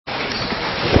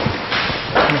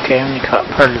Okay, I only caught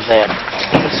part of that.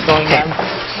 What's going on?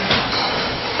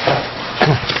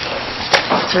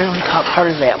 So I only caught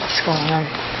part of that. What's going on?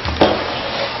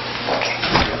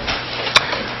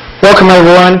 Welcome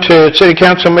everyone to City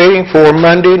Council meeting for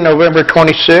Monday, November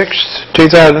 26th,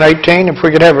 2018. If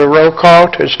we could have a roll call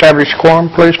to establish quorum,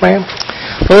 please, ma'am.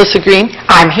 Melissa Greene.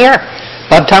 I'm here.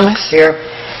 Bob Thomas. Here.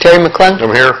 Terry McClung.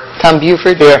 I'm here. Tom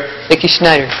Buford. Here. Vicki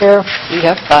Schneider. Here. We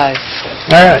have 5.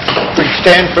 All right. We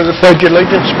stand for the Pledge of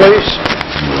Allegiance, please.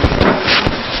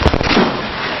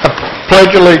 I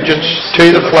pledge allegiance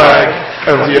to the flag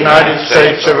of the United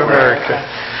States of America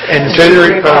and to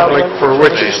the republic for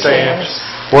which it stands,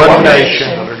 one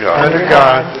nation, under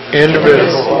God,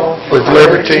 indivisible, with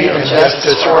liberty and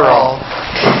justice for all.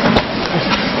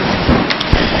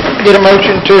 Get a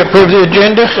motion to approve the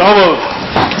agenda? So moved.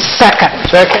 Second.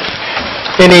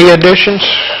 Any additions?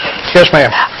 Yes,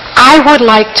 ma'am. I would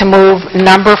like to move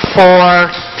number 4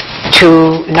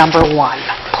 to number 1,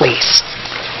 please.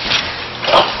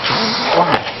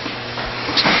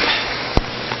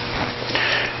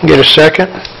 Get a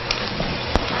second?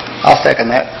 I'll second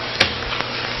that.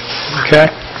 Okay.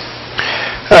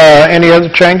 Any other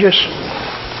changes?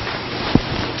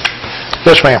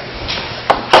 Yes, ma'am.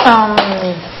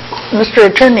 Mr.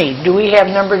 Attorney, do we have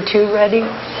number 2 ready?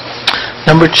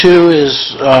 Number 2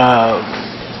 is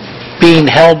being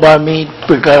held by me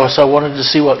because I wanted to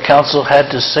see what council had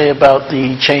to say about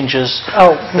the changes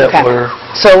that were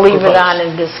So leave proposed. it on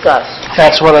and discuss.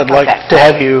 That's what I'd like to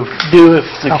have you do if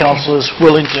the council is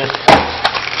willing to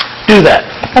do that.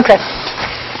 Okay.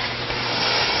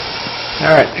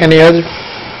 All right. Any other?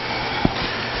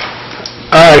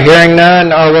 All right. Hearing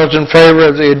none, all those in favor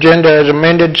of the agenda as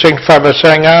amended signify by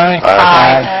saying aye.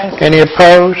 Aye. Any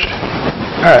opposed?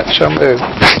 All right. So moved.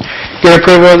 Get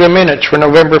approval of the minutes for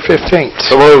November 15th.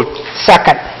 So moved.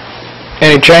 Second.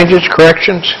 Any changes,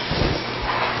 corrections?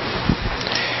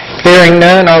 Hearing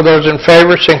none, all those in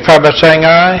favor signify by saying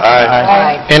aye.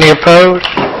 Aye. Any opposed?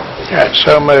 All right,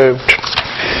 so moved.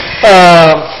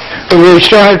 We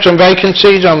still have some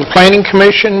vacancies on the Planning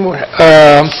Commission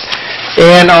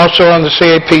and also on the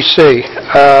CAPC.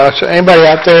 So anybody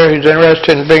out there who's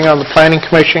interested in being on the Planning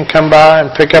Commission, come by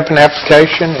and pick up an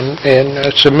application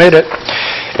and submit it.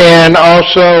 And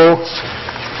also,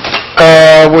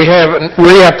 we have a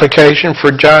reapplication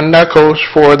for John Nuckolls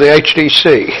for the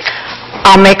HDC.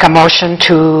 I'll make a motion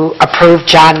to approve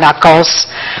John Nuckolls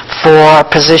for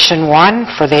position 1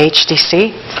 for the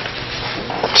HDC.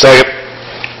 Second.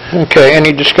 Okay,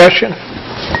 any discussion?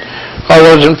 All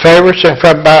those in favor,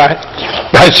 signify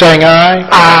by saying aye.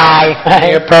 Aye.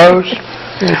 Any opposed?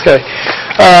 Okay.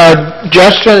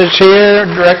 Justin is here,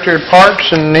 Director of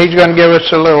Parks, and he's going to give us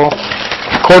a little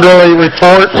quarterly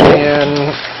report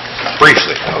and...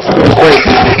 Briefly.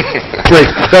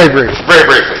 Very brief. Very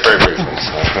briefly.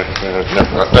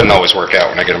 Doesn't always work out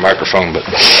when I get a microphone, but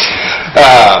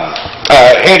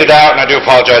handed out, and I do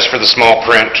apologize for the small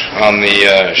print on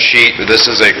the sheet. This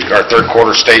is our third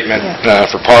quarter statement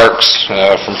for Parks.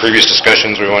 From previous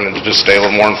discussions, we wanted to just stay a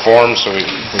little more informed, so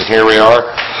here we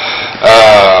are.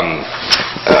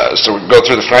 So we go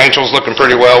through the financials, looking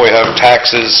pretty well. We have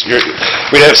taxes.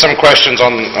 We have some questions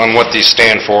on what these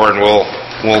stand for, and we'll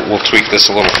tweak this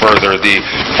a little further. The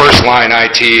first line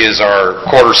IT is our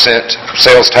quarter-cent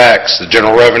sales tax, the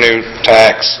general revenue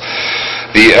tax.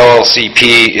 The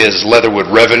LLCP is Leatherwood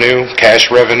revenue, cash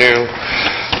revenue.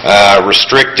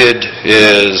 Restricted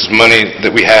is money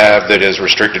that we have that is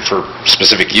restricted for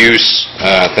specific use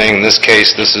thing. In this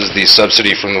case, this is the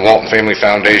subsidy from the Walton Family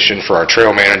Foundation for our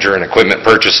trail manager and equipment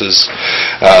purchases.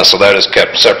 So that is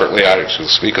kept separately,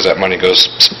 because that money goes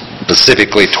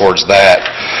specifically towards that.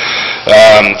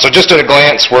 So just at a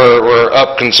glance, we're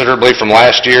up considerably from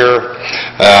last year,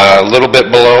 a little bit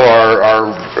below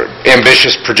our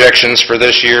ambitious projections for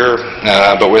this year,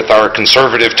 but with our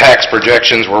conservative tax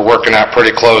projections, we're working out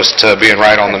pretty close to being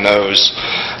right on the nose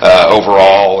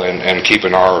overall and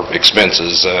keeping our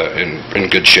expenses in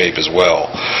good shape as well.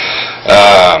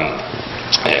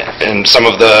 And some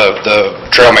of the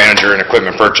trail manager and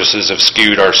equipment purchases have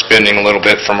skewed our spending a little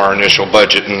bit from our initial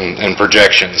budget and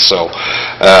projections. So,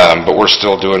 but we're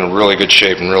still doing in really good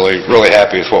shape and really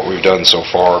happy with what we've done so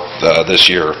far this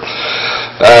year.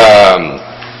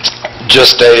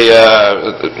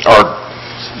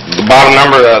 The bottom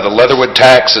number, the Leatherwood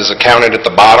tax is accounted at the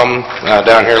bottom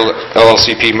down here,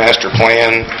 LLCP master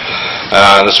plan.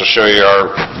 This will show you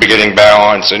our beginning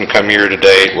balance, income year to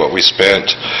date, what we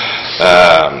spent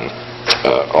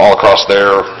all across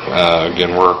there.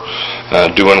 Again, we're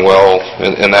doing well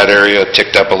in that area,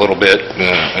 ticked up a little bit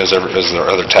as our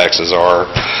other taxes are.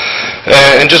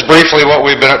 And just briefly what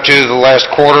we've been up to the last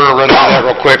quarter, run through that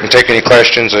real quick and take any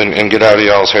questions and get out of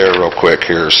y'all's hair real quick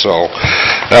here. So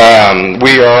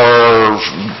we are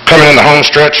coming in the home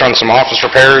stretch on some office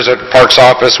repairs at Parks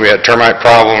office. We had termite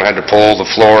problem, had to pull the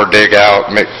floor, dig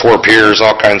out, pour piers,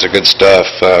 all kinds of good stuff.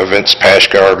 Vince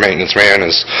Pashka, our maintenance man,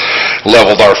 has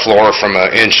leveled our floor from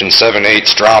 1 7/8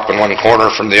 inch drop in one corner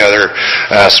from the other,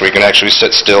 so we can actually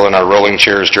sit still in our rolling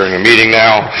chairs during the meeting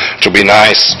now, which will be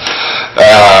nice.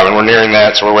 And we're nearing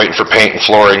that, so we're waiting for paint and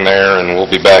flooring there, and we'll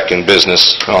be back in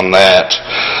business on that.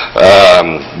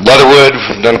 Leatherwood,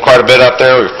 we've done quite a bit up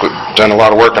there. We've done a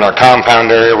lot of work in our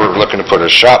compound area. We're looking to put a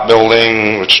shop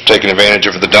building, which is taking advantage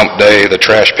of the dump day, the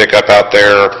trash pickup out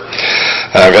there.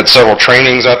 We've had several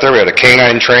trainings out there. We had a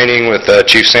canine training with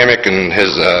Chief Samick and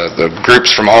the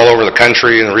groups from all over the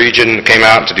country and the region came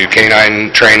out to do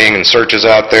canine training and searches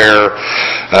out there.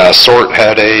 SORT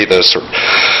had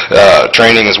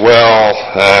training as well.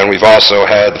 And we've also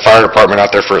had the fire department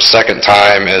out there for a second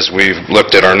time as we've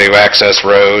looked at our new access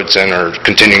roads and are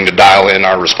continuing to dial in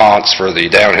our response for the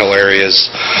downhill areas.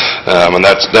 And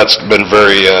that's been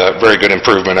very good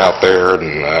improvement out there,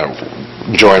 and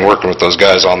enjoying working with those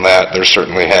guys on that. They're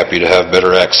certainly happy to have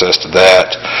better access to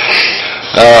that.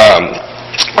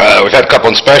 We've had a couple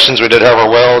inspections. We did have our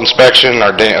well inspection,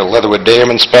 our Leatherwood Dam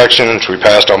inspection, which we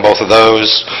passed on both of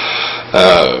those.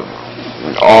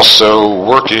 Also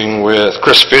working with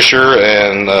Chris Fisher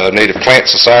and the Native Plant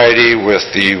Society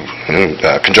in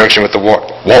conjunction with the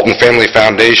Walton Family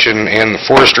Foundation and the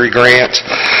Forestry Grant.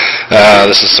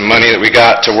 This is some money that we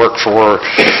got to work for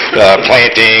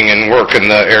planting and work in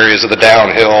the areas of the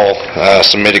downhill,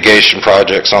 some mitigation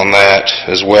projects on that,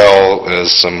 as well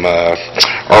as some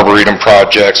arboretum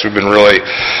projects. We've been really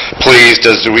pleased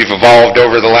as we've evolved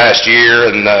over the last year,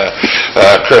 and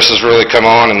Chris has really come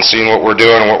on and seen what we're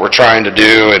doing and what we're trying to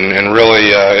do, and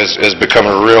really has become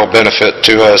a real benefit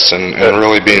to us and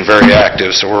really being very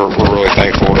active. So we're really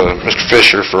thankful to Mr.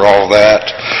 Fisher for all of that.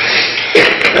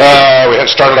 We had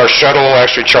started our shuttle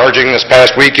actually charging this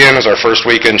past weekend. It was our first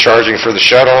weekend charging for the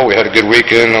shuttle. We had a good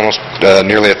weekend, almost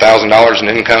nearly $1,000 in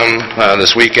income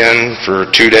this weekend for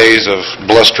 2 days of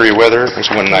blustery weather. It was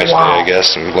one nice day, I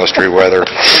guess, in blustery weather.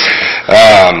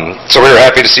 So we were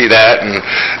happy to see that, and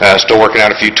still working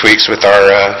out a few tweaks with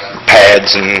our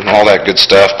pads and all that good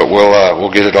stuff, but we'll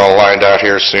get it all lined out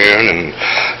here soon.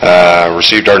 And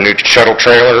received our new shuttle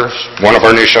trailer, one of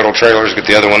our new shuttle trailers, get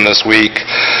the other one this week.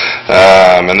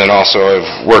 And then also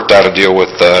I've worked out a deal with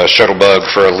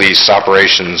Shuttlebug for a lease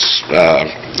operations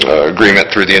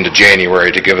agreement through the end of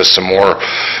January to give us some more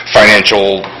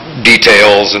financial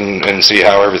details and see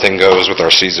how everything goes with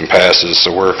our season passes.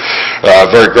 So we're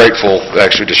very grateful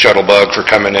actually to Shuttlebug for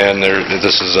coming in.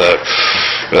 This is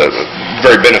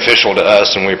very beneficial to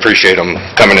us, and we appreciate them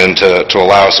coming in to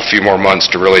allow us a few more months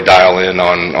to really dial in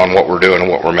on what we're doing and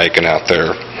what we're making out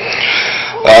there.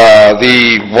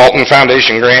 The Walton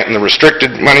Foundation grant and the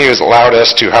restricted money has allowed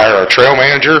us to hire our trail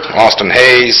manager, Austin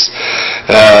Hayes.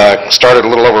 Started a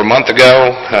little over a month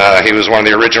ago. He was one of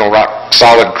the original Rock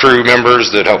Solid crew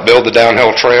members that helped build the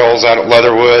downhill trails out at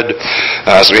Leatherwood.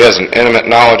 So he has an intimate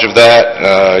knowledge of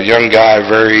that. Young guy,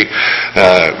 very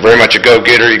much a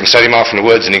go-getter. You can set him off in the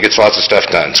woods and he gets lots of stuff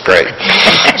done. It's great.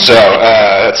 So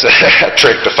that's a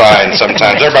trick to find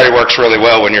sometimes. Everybody works really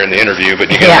well when you're in the interview,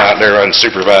 but you get them out there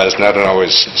unsupervised, not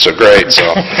always so great. So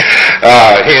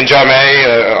he and John May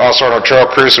also on our trail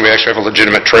crew, so we actually have a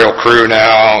legitimate trail crew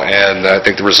now, and I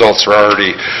think the results are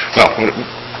already, well,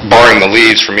 barring the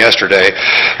leaves from yesterday,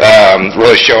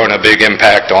 really showing a big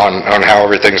impact on how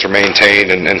everything's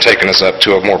maintained and taking us up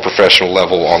to a more professional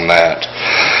level on that.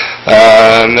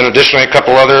 And then additionally, a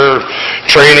couple other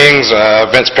trainings.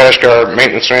 Vince Pashka, our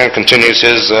maintenance man, continues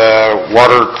his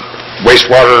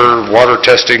wastewater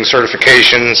testing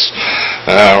certifications.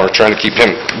 We're trying to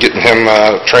getting him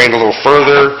trained a little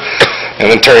further. And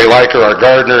then Terry Liker, our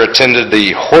gardener, attended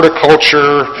the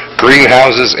Horticulture,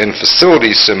 Greenhouses, and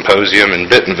Facilities Symposium in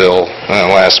Bentonville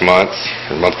last month,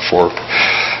 or the month before,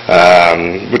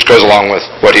 which goes along with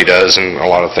what he does and a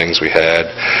lot of things we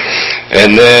had.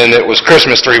 And then it was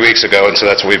Christmas 3 weeks ago, and so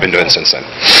that's what we've been doing since then.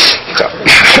 So,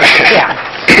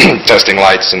 testing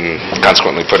lights and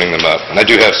consequently putting them up. And I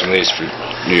do have some of these for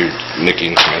you, Nikki,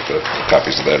 and Samantha,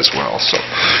 copies of that as well. So,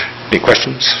 any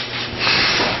questions?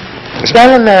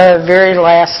 Then in the very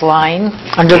last line,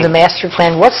 under the master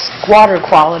plan, what's water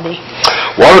quality?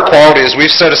 Water quality is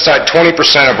we've set aside 20%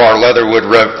 of our Leatherwood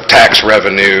tax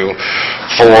revenue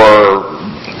for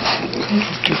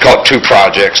call it 2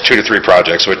 to 3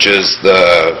 projects, which is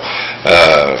the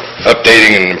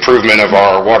updating and improvement of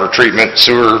our water treatment,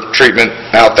 sewer treatment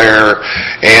out there,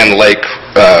 and lake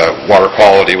water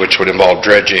quality, which would involve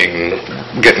dredging,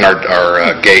 getting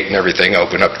our gate and everything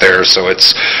open up there. So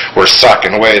we're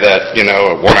socking away that, $1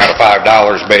 out of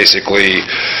 $5 basically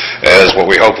as what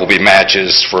we hope will be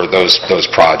matches for those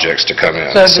projects to come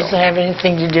in. So does it have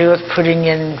anything to do with putting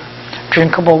in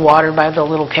drinkable water by the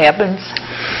little cabins?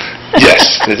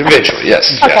 Yes, eventually, yes.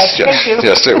 Okay, yes, thank you.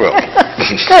 Yes, it will.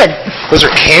 Good. Those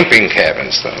are camping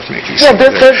cabins, though, Mickey. Yeah,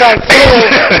 they're like little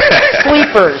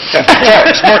sleepers. Yeah,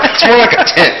 it's more like a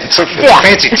tent. It's a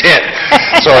fancy tent,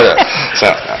 sort of.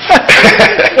 So.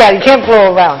 Yeah, you can't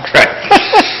blow around. Right.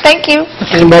 Thank you.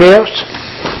 Anybody else?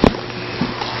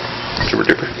 Super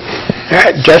duper. All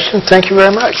right, Justin, thank you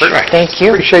very much. Right. Thank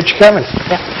you. Appreciate you coming.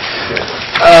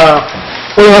 Yeah.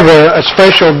 We have a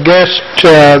special guest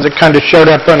that kind of showed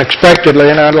up unexpectedly,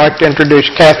 and I'd like to introduce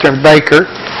Catherine Baker.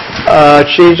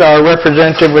 She's our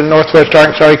representative with Northwest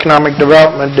Arkansas Economic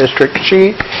Development District.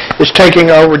 She is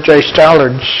taking over Jay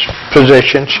Stallard's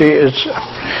position.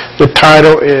 The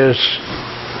title is...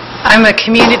 I'm a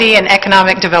Community and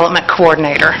Economic Development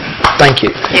Coordinator. Thank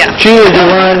you. Yeah. She is the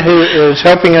one who is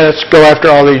helping us go after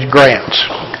all these grants.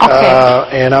 Okay.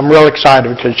 And I'm real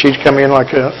excited because she's come in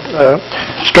like a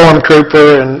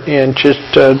stormtrooper and just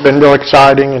been real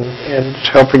exciting and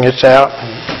helping us out.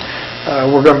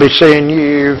 We're going to be seeing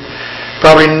you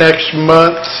probably next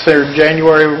month or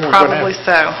January. Probably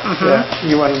so. Mm-hmm. Yeah.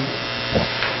 You want?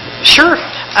 Sure.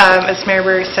 As Mary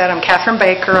Berry said, I'm Catherine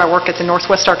Baker. I work at the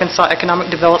Northwest Arkansas Economic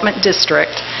Development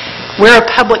District. We're a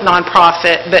public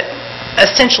nonprofit, but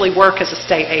essentially work as a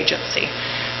state agency.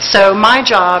 So my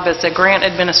job as a grant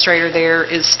administrator there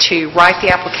is to write the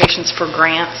applications for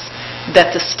grants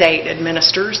that the state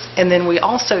administers, and then we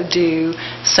also do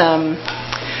some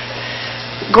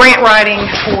grant writing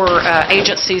for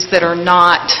agencies that are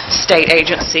not state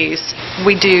agencies.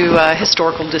 We do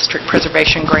historical district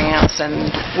preservation grants,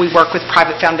 and we work with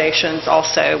private foundations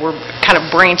also. We're kind of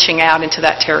branching out into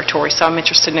that territory, so I'm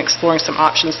interested in exploring some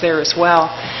options there as well.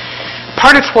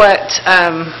 Part of what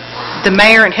the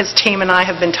mayor and his team and I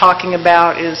have been talking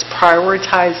about is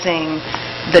prioritizing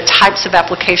the types of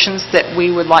applications that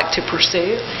we would like to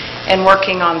pursue and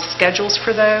working on schedules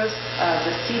for those.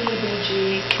 The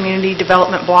CDBG, Community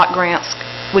Development Block Grants,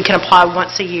 we can apply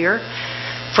once a year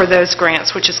for those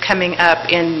grants, which is coming up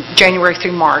in January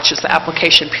through March is the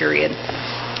application period.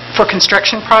 For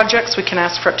construction projects, we can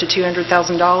ask for up to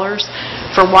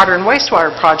 $200,000. For water and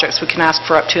wastewater projects, we can ask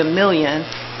for up to $1 million.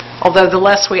 Although the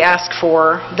less we ask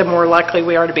for, the more likely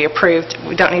we are to be approved.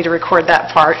 We don't need to record that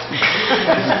part.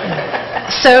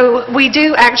 So we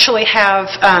do actually have,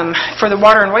 for the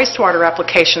water and wastewater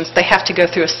applications, they have to go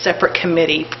through a separate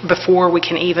committee before we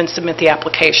can even submit the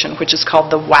application, which is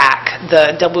called the WAC,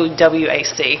 the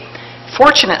WWAC.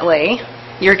 Fortunately,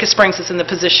 Eureka Springs is in the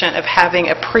position of having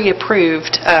a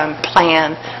pre-approved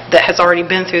plan that has already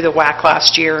been through the WAC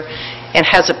last year and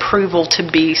has approval to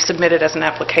be submitted as an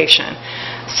application.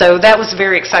 So that was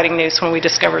very exciting news when we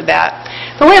discovered that.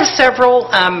 But we have several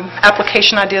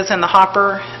application ideas in the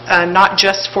hopper, not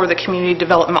just for the community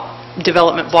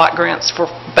development block grants,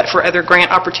 but for other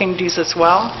grant opportunities as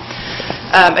well.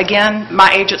 Again,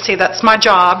 my agency, that's my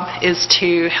job, is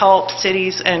to help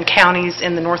cities and counties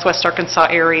in the Northwest Arkansas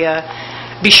area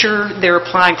be sure they're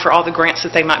applying for all the grants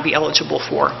that they might be eligible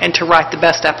for and to write the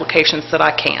best applications that I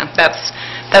can.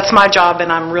 That's my job,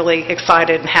 and I'm really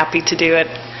excited and happy to do it.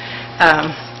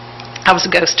 I was a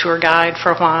ghost tour guide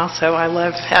for a while, so I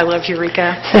love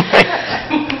Eureka.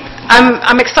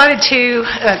 I'm excited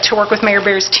to work with Mayor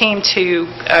Bear's team to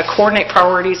coordinate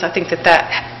priorities. I think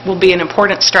that will be an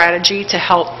important strategy to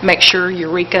help make sure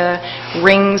Eureka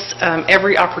rings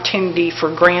every opportunity for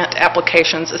grant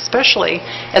applications, especially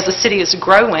as the city is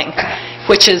growing,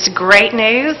 which is great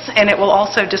news, and it will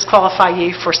also disqualify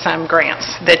you for some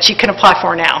grants that you can apply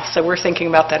for now. So we're thinking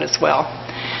about that as well.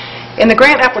 In the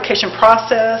grant application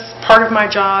process, part of my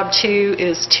job, too,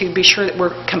 is to be sure that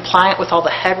we're compliant with all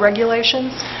the HUD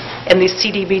regulations, and these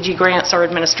CDBG grants are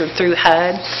administered through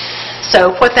HUD.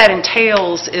 So what that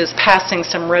entails is passing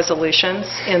some resolutions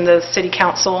in the City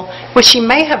Council, which you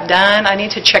may have done. I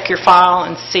need to check your file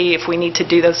and see if we need to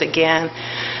do those again.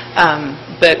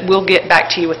 But we'll get back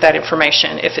to you with that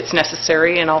information if it's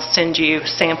necessary, and I'll send you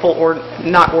sample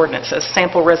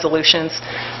sample resolutions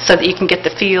so that you can get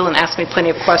the feel and ask me plenty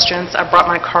of questions. I brought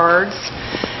my cards.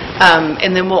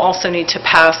 And then we'll also need to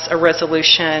pass a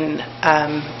resolution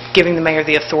giving the mayor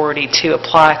the authority to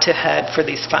apply to HUD for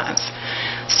these funds.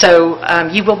 So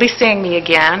you will be seeing me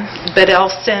again, but I'll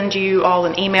send you all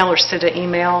an email or send an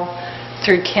email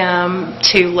through Kim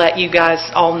to let you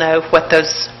guys all know what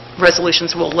those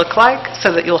resolutions will look like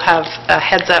so that you'll have a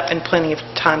heads up and plenty of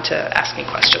time to ask me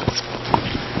questions.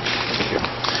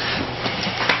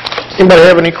 Anybody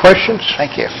have any questions?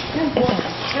 Thank you.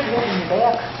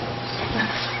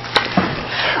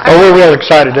 Well, we're real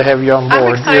excited to have you on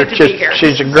board. I'm excited to be here.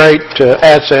 She's a great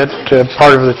asset,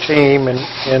 part of the team, and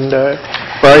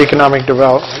for our economic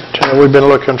development. We've been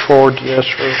looking forward to this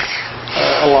for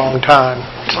a long time.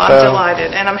 Well, I'm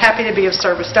delighted, and I'm happy to be of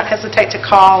service. Don't hesitate to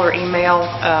call or email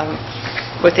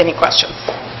with any questions.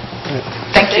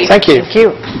 Thank you. Thank you. Thank you.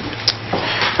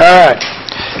 All right.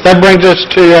 That brings us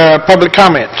to public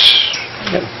comments.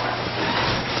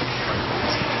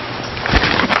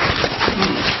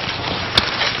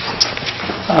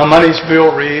 My name's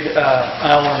Bill Reed.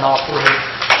 I own and operate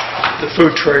the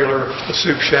food trailer, the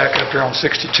Soup Shack up here on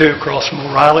 62 across from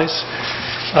O'Reilly's.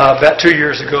 About 2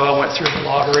 years ago, I went through the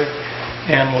lottery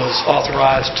and was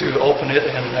authorized to open it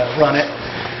and run it.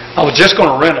 I was just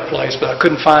going to rent a place, but I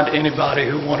couldn't find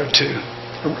anybody who wanted to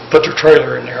put their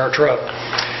trailer in there, or truck.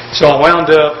 So I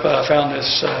wound up, found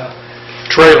this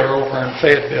trailer over in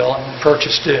Fayetteville and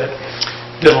purchased it.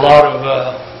 Did a lot of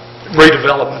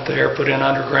redevelopment there, put in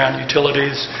underground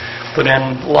utilities, put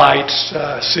in lights,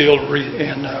 sealed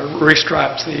and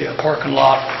restriped the parking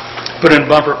lot, put in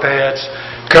bumper pads,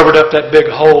 covered up that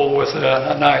big hole with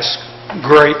a nice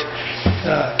grate,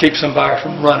 keep somebody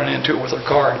from running into it with their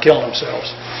car and killing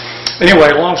themselves.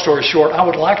 Anyway, long story short, I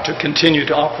would like to continue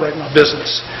to operate my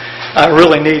business. I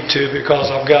really need to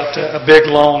because I've got a big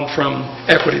loan from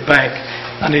Equity Bank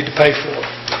I need to pay for.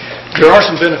 There are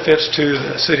some benefits to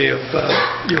the city of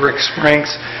Eureka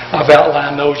Springs. I've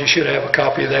outlined those. You should have a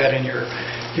copy of that in your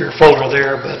folder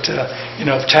there. But,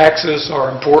 taxes are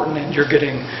important, and you're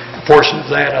getting a portion of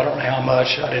that. I don't know how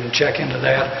much. I didn't check into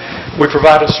that. We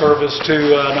provide a service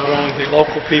to not only the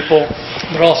local people,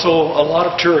 but also a lot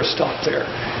of tourists stop there.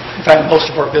 In fact,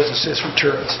 most of our business is from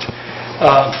tourists.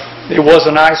 It was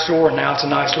an eyesore, and now it's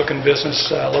a nice-looking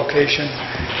business location.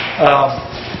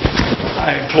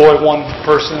 I employ one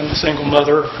person, a single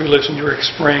mother who lives in Eureka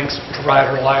Springs, provide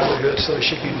her livelihood so that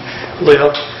she can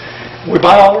live. We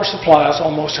buy all our supplies,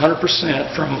 almost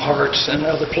 100%, from Hart's and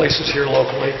other places here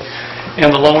locally, and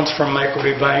the loans from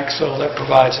Equity Bank, so that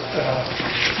provides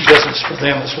business for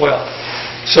them as well.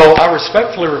 So I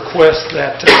respectfully request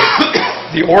that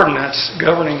the ordinance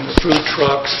governing the food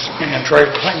trucks and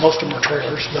trailers, I think most of them are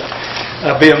trailers, but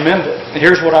be amended. And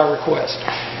here's what I request.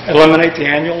 Eliminate the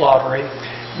annual lottery,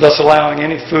 thus allowing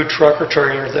any food truck or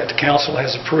trailer that the council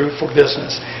has approved for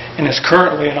business and is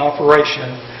currently in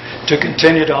operation to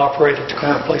continue to operate at the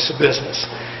current place of business.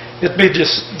 It'd be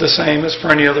just the same as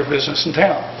for any other business in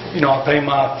town. I pay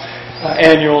my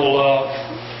annual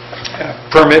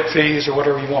permit fees, or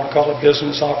whatever you want to call it,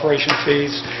 business operation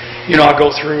fees. I go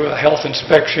through a health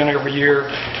inspection every year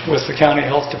with the county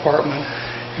health department.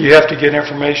 You have to get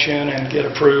information and get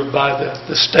approved by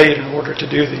the state in order to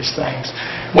do these things.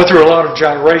 Went through a lot of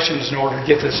gyrations in order to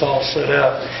get this all set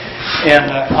up.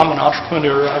 And I'm an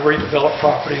entrepreneur. I redevelop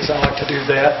properties. I like to do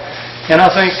that. And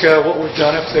I think what we've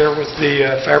done up there with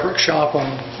the fabric shop on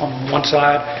one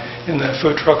side and the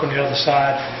food truck on the other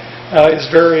side is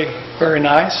very, very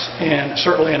nice and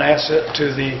certainly an asset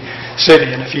to the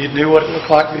city. And if you knew what it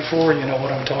looked like before, you know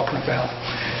what I'm talking about.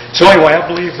 So anyway, I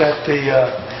believe that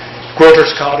the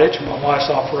Quilter's Cottage, my wife's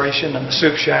operation, and the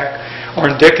Soup Shack are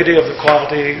indicative of the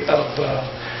quality of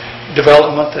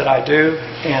development that I do,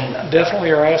 and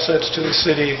definitely are assets to the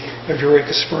city of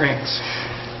Eureka Springs.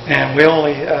 And we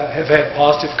only have had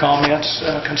positive comments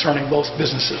concerning both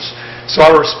businesses. So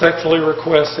I respectfully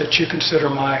request that you consider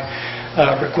my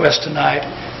request tonight,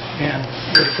 and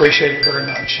would appreciate it very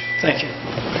much. Thank you.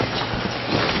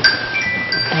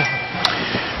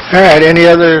 All right, any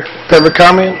other public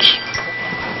comments?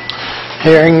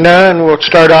 Hearing none, we'll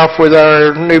start off with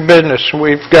our new business.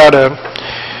 We've got a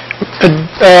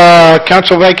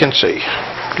council vacancy.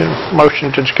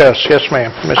 Motion to discuss. Yes,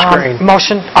 ma'am. Ms. Greene.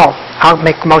 Motion? I'll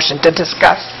make a motion to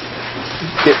discuss.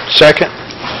 Second?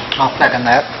 I'll second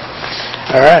that.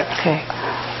 All right. Okay.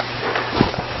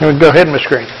 Go ahead, Ms.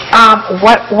 Greene.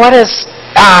 What is,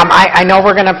 I know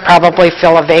we're going to probably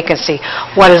fill a vacancy.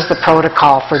 What is the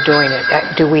protocol for doing it?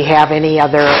 Do we have any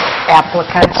other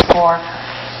applicants for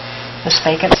this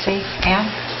vacancy, Ann?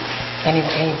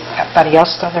 Anybody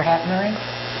else throw their hat in the ring?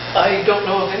 I don't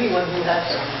know of anyone who has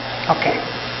it. Okay.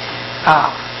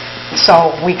 So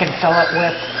we can fill it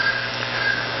with...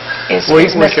 We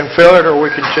can fill it, or we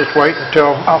can just wait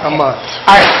until a month.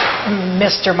 All right.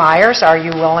 Mr. Myers, are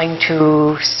you willing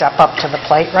to step up to the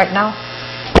plate right now?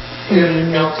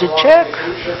 Need to check.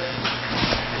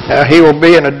 Now, he will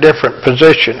be in a different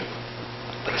position.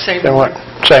 Then what?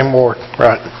 Same ward,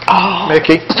 right. Oh.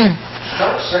 Mickey?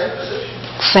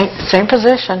 Same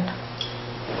position.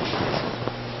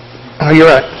 Oh, you're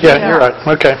right. Yeah, you're right.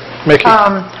 Okay. Mickey?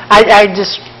 I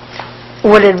just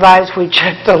would advise we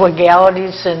check the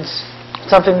legalities, since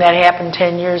something that happened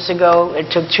 10 years ago, it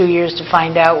took 2 years to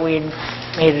find out we had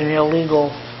made an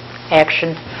illegal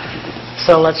action.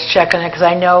 So let's check on it, because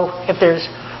I know if there's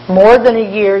more than a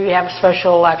year, you have a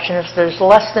special election. If there's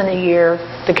less than a year,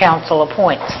 the council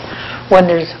appoints. When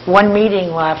there's one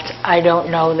meeting left, I don't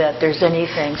know that there's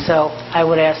anything, so I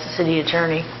would ask the city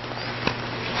attorney.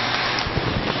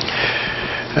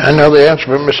 I know the answer,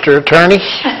 but Mr. Attorney?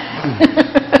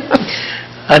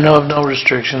 I know of no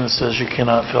restriction that says you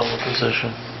cannot fill the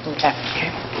position. Okay.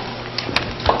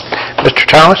 Mr.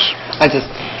 Thomas?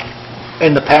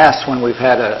 In the past, when we've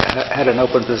had an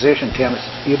open position, Tim,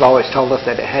 you've always told us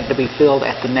that it had to be filled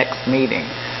at the next meeting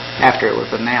after it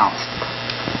was announced.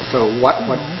 So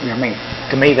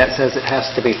to me, that says it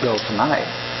has to be filled tonight.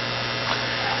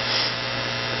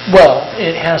 Well,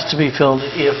 it has to be filled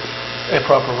if a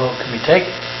proper vote can be taken.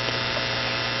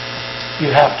 You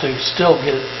have to still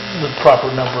get the proper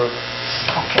number of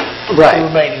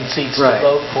remaining seats to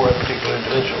vote for a particular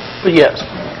individual. But yes.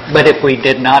 But if we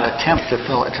did not attempt to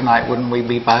fill it tonight, wouldn't we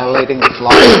be violating this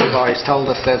law that you've always told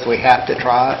us says we have to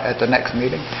try at the next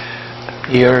meeting?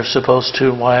 You're supposed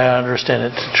to, why I understand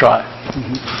it, to try.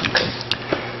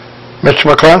 Mr.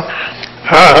 McClung?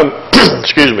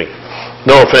 Excuse me.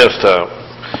 No offense to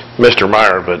Mr.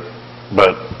 Meyer, but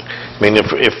I mean,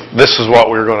 if this is what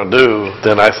we're going to do,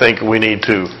 then I think we need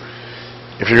to,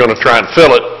 if you're going to try and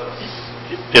fill it,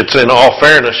 it's in all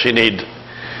fairness, you need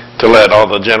to let all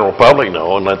the general public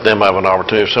know and let them have an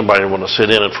opportunity if somebody want to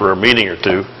sit in it for a meeting or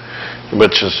two,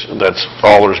 that's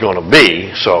all there's going to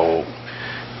be. So,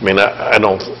 I mean, I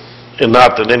don't, and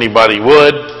not that anybody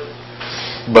would,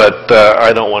 but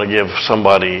I don't want to give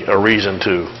somebody a reason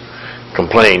to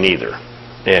complain either.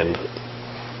 And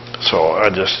so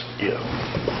I just,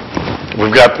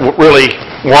 we've got really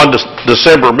one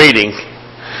December meeting,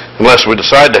 unless we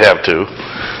decide to have two,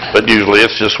 but usually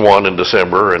it's just one in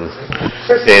December, and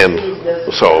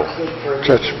so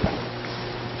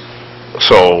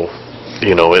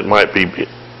it might be,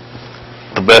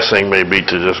 the best thing may be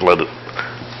to just let it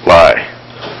lie.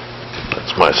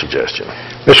 That's my suggestion.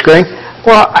 Ms. Greene?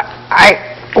 Well,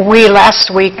 we last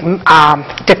week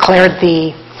declared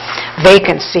the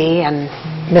vacancy, and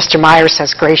Mr. Myers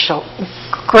has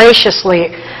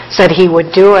graciously said he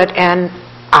would do it, and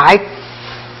I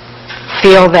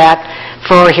feel that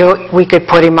we could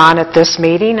put him on at this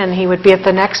meeting, and he would be at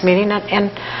the next meeting,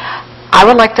 and I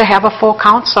would like to have a full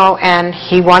council, and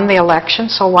he won the election,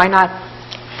 so why not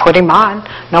put him on?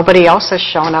 Nobody else has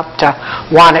shown up to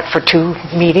want it for 2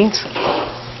 meetings.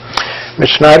 Ms.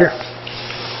 Schneider?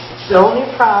 The only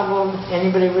problem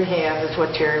anybody would have is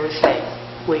what Terry was saying.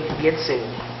 We could get sued.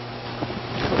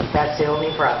 That's the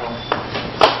only problem.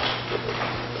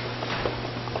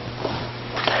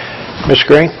 Ms.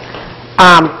 Greene?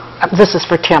 This is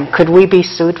for Tim. Could we be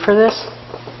sued for this?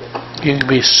 You can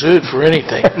be sued for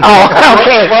anything. Oh,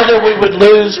 okay. Whether we would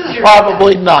lose,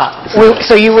 probably not.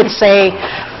 So you would say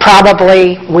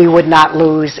probably we would not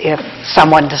lose if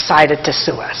someone decided to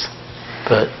sue us.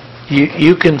 But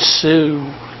you can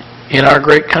sue in our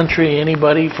great country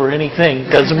anybody for anything.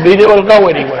 Doesn't mean it will go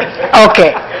anywhere.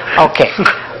 Okay.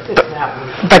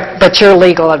 But your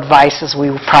legal advice is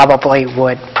we probably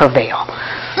would prevail.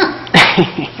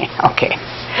 Okay.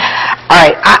 All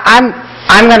right.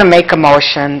 I'm going to make a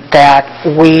motion that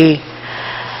we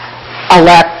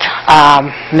elect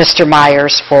Mr.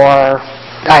 Myers for,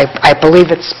 I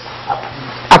believe it's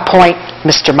appoint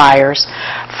Mr. Myers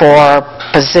for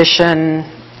position,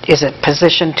 is it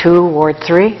position 2, Ward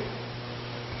 3?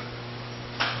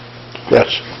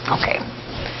 Yes. Okay.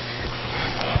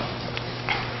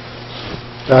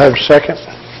 Do I have a second?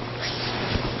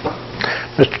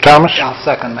 Mr. Thomas? I'll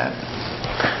second that.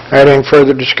 All right, any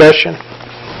further discussion?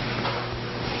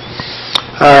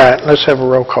 All right, let's have a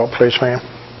roll call, please, ma'am.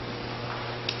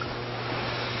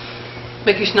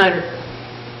 Mickey Schneider.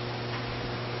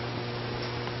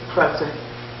 Present.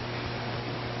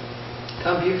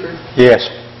 Tom Buford. Yes.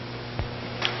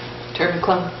 Terry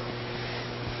McClung.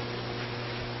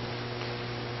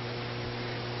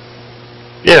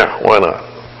 Yeah, why not?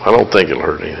 I don't think it'll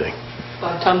hurt anything.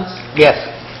 Bob Thomas. Yes.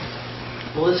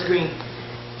 Melissa Greene.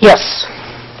 Yes.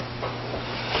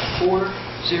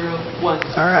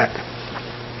 4-0-1. All right.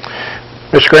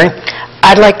 Ms. Greene?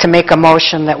 I'd like to make a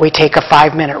motion that we take a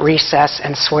 5-minute recess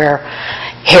and swear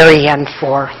Harry in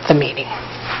for the meeting.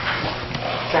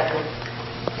 Second.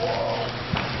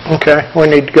 Okay, we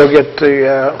need to go get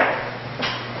the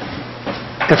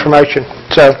information.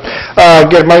 So,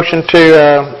 get a motion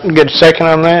to get a second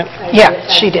on that? Yeah,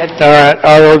 she did. All right,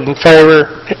 all those in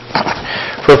favor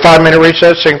for a 5-minute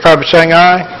recess, signify by saying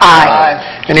aye. Aye.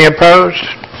 Any opposed?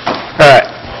 All right,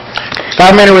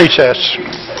 5-minute recess.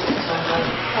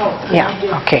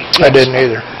 Yeah, okay. I didn't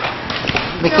either.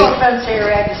 No offense,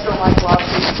 Harry, I just don't like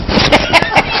lawsuits.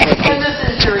 And this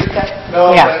is EUREKA.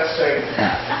 No, Yeah. that's safe.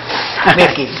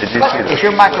 Nikki, is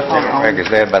your microphone on? Greg is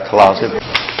there about the lawsuit.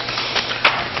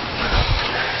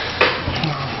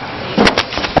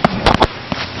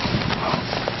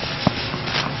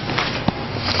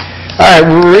 All right,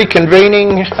 we're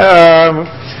reconvening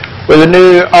with a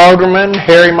new alderman,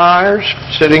 Harry Myers,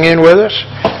 sitting in with us,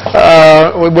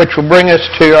 which will bring us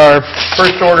to our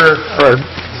first order, or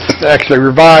actually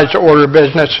revised order of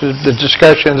business, is the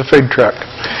discussion of the food truck.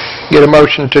 Get a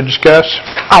motion to discuss?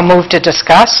 I'll move to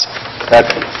discuss. All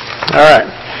right.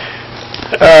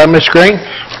 Ms. Greene?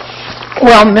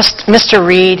 Well, Mr.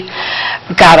 Reed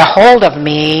got a hold of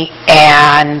me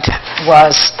and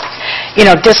was,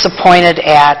 disappointed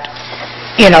at,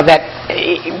 that,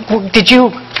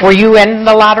 were you in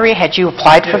the lottery? Had you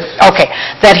applied for? Yes. Okay,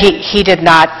 that he did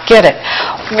not get it.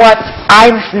 What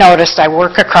I've noticed, I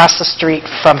work across the street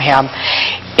from him,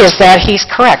 is that he's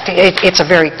correct. It's a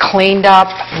very cleaned up,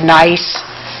 nice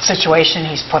situation.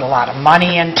 He's put a lot of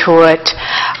money into it.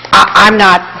 I'm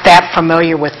not that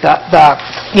familiar with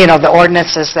the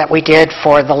ordinances that we did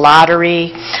for the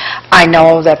lottery. I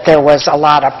know that there was a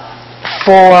lot of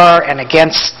for and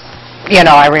against,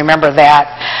 I remember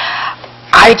that.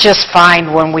 I just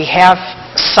find when we have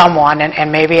someone,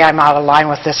 and maybe I'm out of line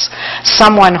with this,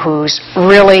 someone who's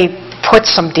really put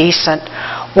some decent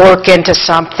work into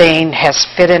something, has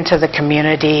fit into the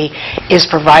community, is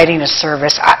providing a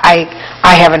service. I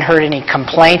haven't heard any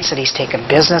complaints that he's taken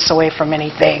business away from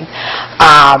anything.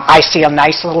 I see a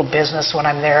nice little business when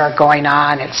I'm there going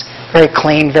on. It's very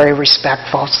clean, very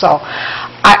respectful. So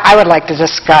I would like to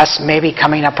discuss maybe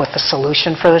coming up with a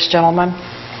solution for this gentleman.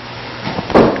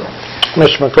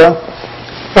 Mr. McClellan?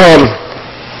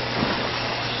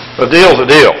 A deal's a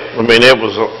deal. I mean, it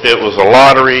was a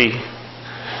lottery.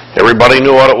 Everybody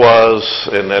knew what it was,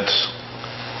 and that's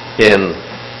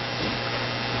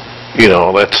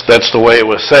the way it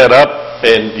was set up,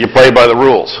 and you play by the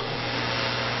rules.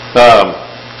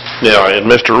 In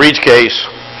Mr. Reed's case,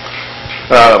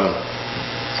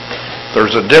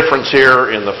 there's a difference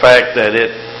here in the fact that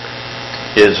it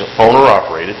is owner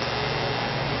operated.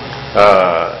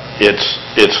 It's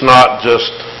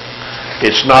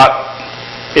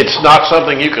not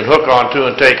something you can hook onto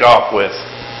and take off with.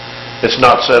 It's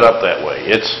not set up that way.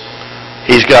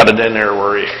 He's got it in there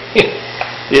where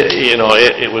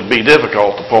it would be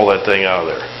difficult to pull that thing out of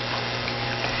there.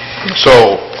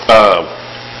 So,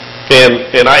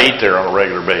 and I eat there on a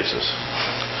regular basis,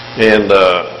 and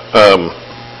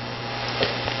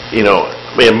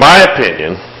in my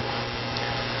opinion,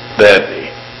 that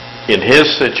in his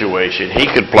situation he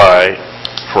could apply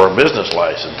for a business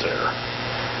license there.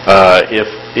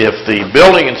 If the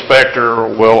building inspector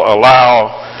will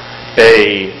allow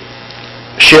a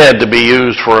shed to be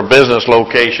used for a business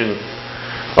location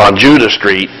on Judah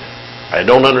Street, I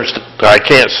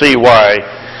can't see why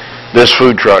this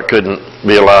food truck couldn't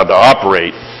be allowed to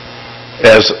operate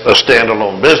as a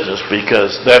standalone business,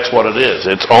 because that's what it is.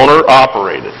 It's owner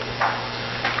operated,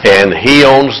 and he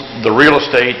owns the real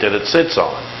estate that it sits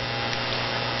on.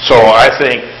 So I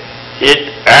think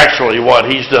what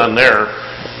he's done there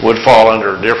would fall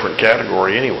under a different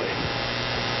category anyway.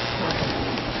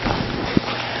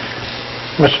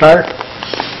 Ms. Schneider?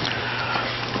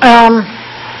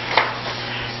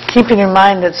 Keeping in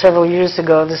mind that several years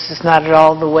ago, this is not at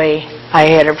all the way I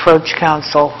had approached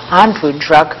council on food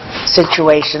truck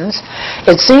situations.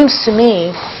 It seems to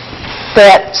me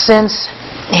that since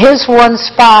his one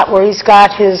spot where he's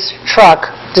got his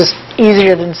truck, just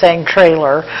easier than saying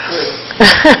trailer,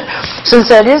 since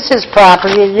that is his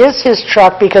property, it is his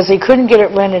truck because he couldn't get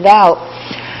it rented out,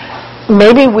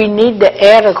 maybe we need to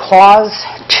add a clause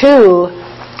to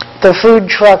the food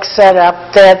truck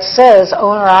setup that says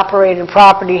owner-operated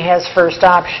property has first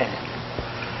option.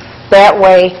 That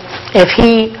way, if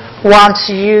he wants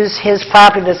to use his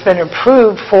property that's been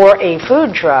approved for a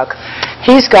food truck,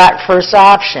 he's got first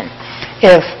option.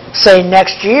 If, say,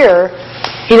 next year,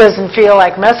 he doesn't feel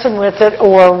like messing with it,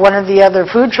 or one of the other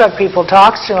food truck people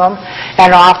talks to him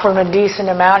and offer him a decent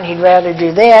amount and he'd rather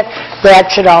do that, that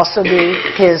should also be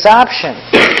his option.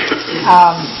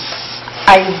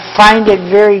 I find it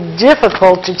very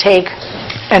difficult to take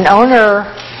an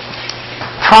owner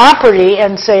property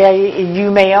and say,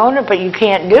 you may own it, but you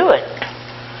can't do it.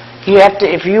 You have to,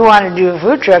 if you want to do a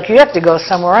food truck, you have to go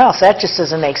somewhere else. That just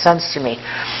doesn't make sense to me.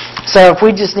 So if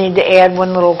we just need to add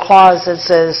one little clause that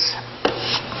says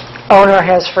owner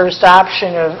has first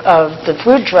option of the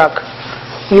food truck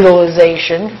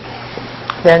utilization,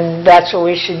 then that's what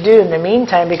we should do in the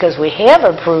meantime, because we have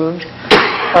approved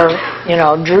or,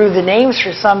 drew the names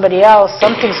for somebody else.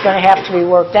 Something's going to have to be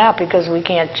worked out, because we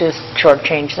can't just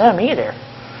shortchange them either.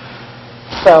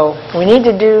 So we need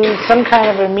to do some kind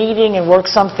of a meeting and work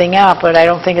something out, but I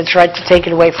don't think it's right to take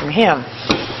it away from him.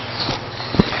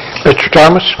 Mr.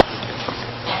 Thomas?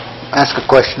 Ask a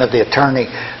question of the attorney.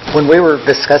 When we were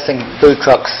discussing food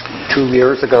trucks 2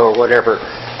 years ago or whatever,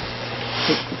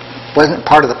 wasn't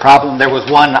part of the problem there was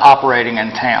one operating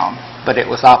in town, but it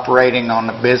was operating on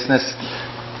a business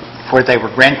where they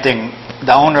were renting.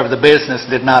 The owner of the business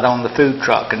did not own the food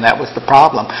truck, and that was the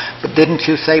problem. But didn't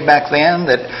you say back then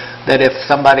that if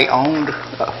somebody owned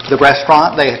the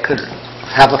restaurant, they could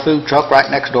have a food truck right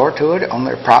next door to it on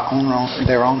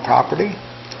their own property?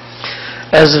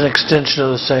 As an extension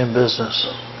of the same business.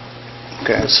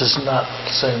 Okay. This is not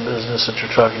the same business that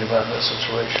you're talking about in this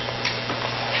situation.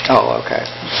 Oh, okay.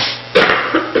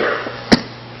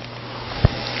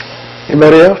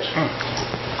 Anybody else?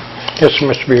 Yes,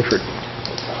 Mr. Buford.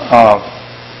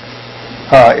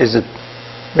 Is it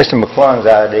Mr. McClung's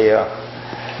idea?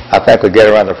 I think we get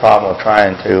around the problem of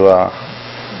trying to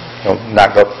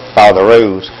not go follow the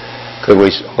rules. Could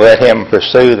we let him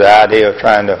pursue the idea of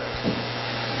trying to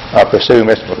pursue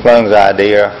Mr. McClung's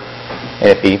idea? And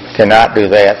if he cannot do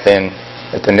that, then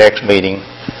at the next meeting,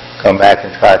 come back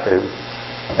and try to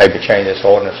maybe change this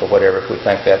ordinance or whatever, if we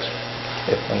think if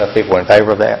enough people are in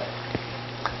favor of that.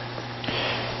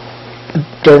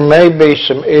 There may be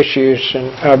some issues,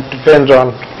 and depends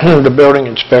on the building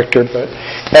inspector, but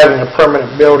having a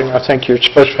permanent building, I think you're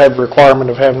supposed to have a requirement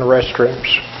of having the restrooms.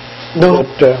 No,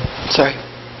 But, sorry.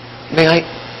 May I?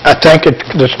 I think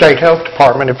the state health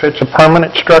department, if it's a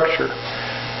permanent structure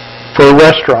for a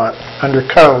restaurant, under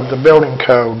code, the building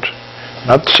codes,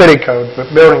 not the city code, but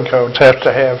building codes have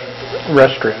to have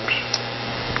restrooms.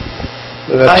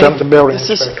 That's something the building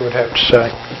inspector would have to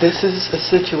say. This is a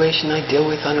situation I deal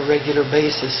with on a regular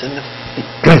basis, and if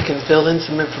you can fill in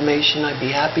some information, I'd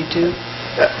be happy to.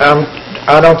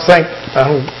 I don't think,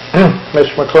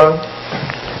 Ms. McClung,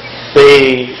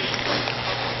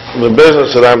 The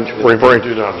business that I'm referring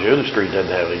to down Judith Street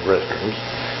doesn't have any restrooms.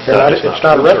 it's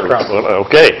not a restaurant. Well,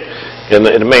 okay, and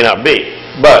it may not be,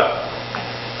 but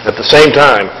at the same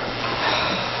time,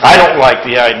 I don't like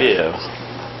the idea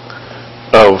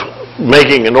of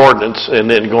making an ordinance and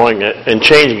then going and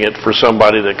changing it for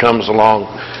somebody that comes along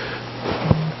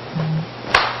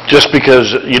just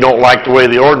because you don't like the way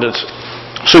the ordinance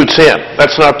suits him.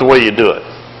 That's not the way you do it.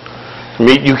 I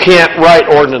mean, you can't write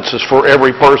ordinances for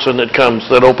every person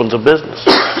that opens a business.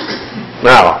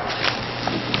 Now,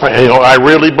 I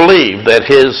really believe that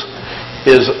his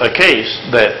is a case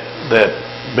that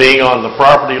being on the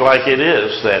property like it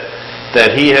is,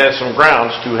 that he has some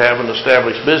grounds to have an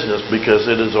established business because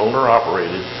it is owner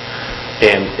operated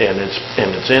and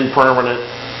it's in permanent.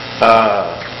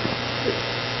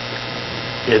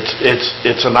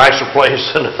 It's a nicer place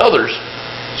than others,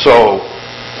 so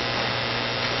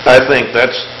I think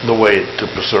that's the way to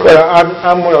pursue it. Well,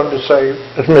 I'm willing to say,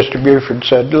 as Mr. Buford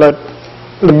said, let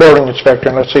the building inspector,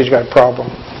 unless he's got a problem,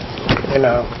 and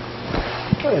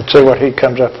see what he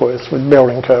comes up with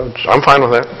building codes. I'm fine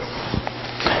with that.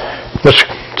 Ms.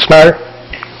 Schneider?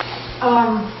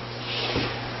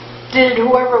 Did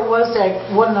whoever it was that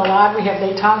won the lottery, have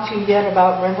they talked to you yet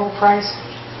about rental price?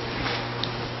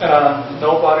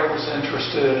 Nobody was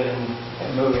interested in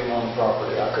moving on the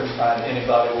property. I couldn't find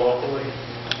anybody locally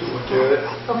who would do it.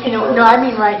 Okay, no, I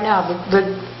mean right now,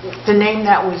 the name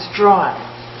that was drawn,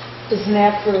 isn't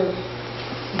that for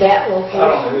that location? I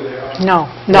don't know who they are. No.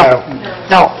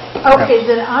 Okay,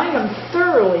 then I am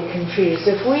thoroughly confused.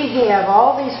 If we have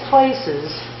all these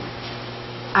places,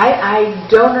 I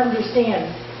don't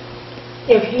understand.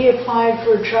 If he applied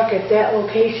for a truck at that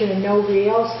location and nobody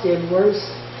else did,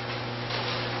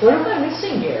 what am I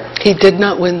missing here? He did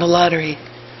not win the lottery.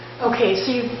 Okay,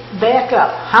 so you back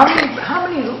up. How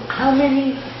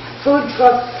many food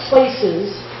truck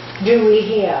places do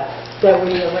we have that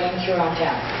we arrange around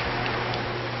town?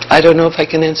 I don't know if I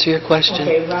can answer your question.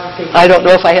 Okay, round figure. I don't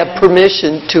know if I have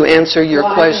permission to answer your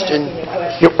Well, question. I'm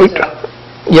asking a question,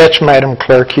 Yes, Madam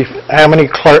Clerk. How many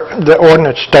the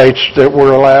ordinance states that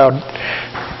we're allowed,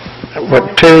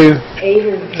 what, 2? 8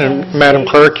 or 10 And Madam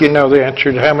states. Clerk, you know the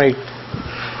answer to how many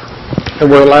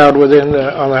we're allowed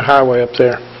on the highway up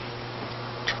there?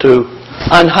 2.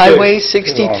 On Highway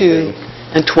 62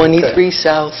 and 23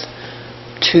 South,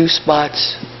 2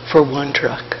 spots for 1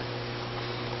 truck.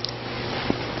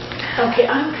 Okay,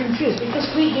 I'm confused, because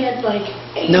we had like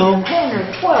 8 No. or 10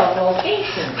 or 12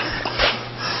 locations.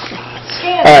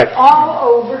 All right. Scattered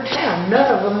all over town.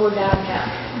 None of them were downtown.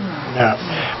 No.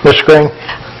 Ms. Greene?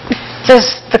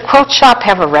 Does the quote shop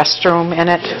have a restroom in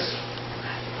it? Yes.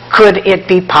 Could it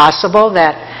be possible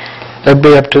that, That'd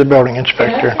be up to the building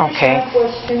inspector. Can I Okay. ask my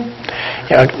question?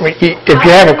 Yeah, if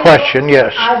you have a question,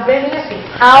 yes. I've been asking,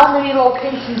 how many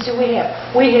locations do we have?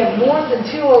 We have more than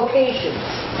 2 locations.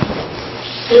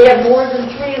 We have more than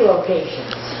 3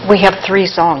 locations. we have 3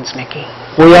 zones, Mickey.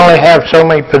 We only have so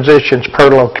many positions per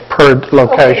location.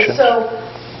 Okay, so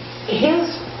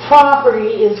his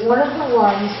property is one of the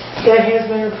ones that has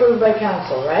been approved by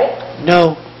council, right?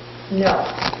 No. No.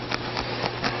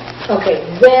 Okay,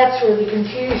 that's where the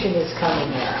confusion is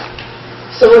coming in.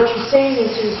 So what you're saying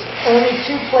is there's only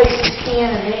 2 places can,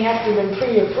 and they have to have been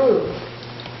pre-approved,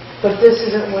 but this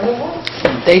isn't one of them?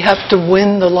 They have to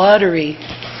win the lottery.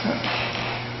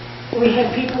 We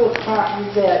had people with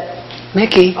properties that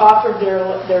Mickey, offered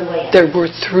their land. there were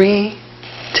 3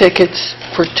 tickets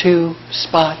for 2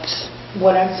 spots,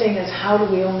 What I'm saying is, how do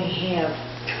we only have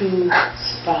 2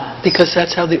 spots? because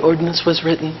that's how the ordinance was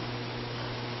written.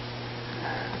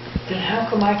 Then how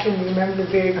come I can remember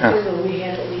very clearly we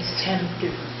had at least 10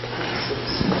 different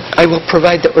places? I will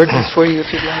provide the ordinance for you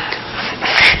if you'd like.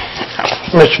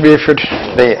 Mr. Buford?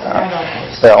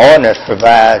 The ordinance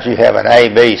provides you have an A,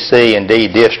 B, C, and D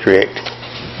district,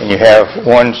 and you have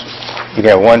one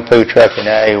food truck in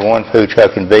A, 1 food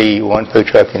truck in B, 1 food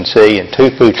truck in C, and 2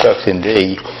 food trucks in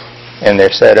D, and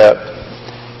they're set up.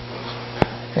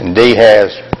 And D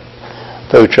has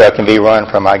food truck can be run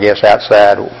from, I guess,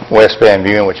 outside West Van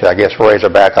Buren, which I guess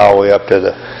Razorback all the way up to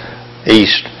the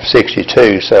East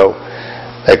 62, so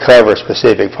they cover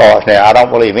specific parts. Now, I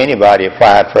don't believe anybody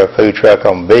applied for a food truck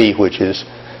on B, which is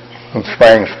from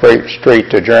Spring Street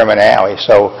to German Alley,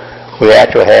 so we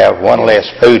actually have 1 less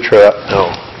food truck. No.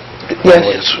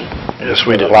 Yes,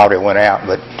 we The do. lottery went out,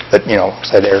 but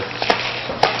so they're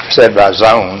set by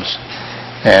zones,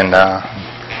 and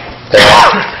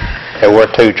there were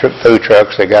 2 food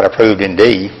trucks that got approved in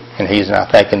D, and he's, I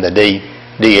think, in the D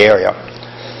area.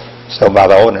 So by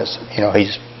the ordinance,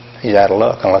 he's out of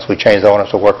luck unless we change the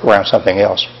ordinance to work around something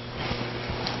else.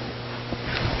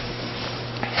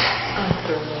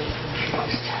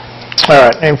 All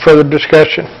right, any further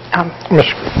discussion?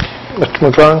 Mr.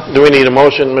 McClung? Do we need a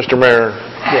motion, Mr. Mayor?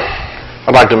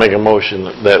 I'd like to make a motion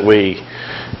that we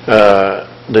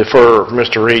defer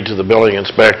Mr. Reed to the building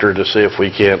inspector to see if we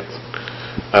can't,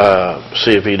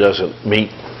 see if he doesn't meet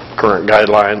current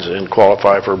guidelines and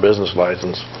qualify for a business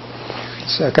license.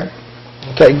 Second.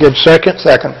 Okay, good second?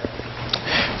 Second.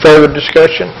 Further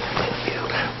discussion?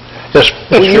 Yes,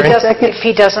 Mr. Green? If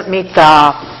he doesn't meet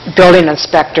the building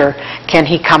inspector, can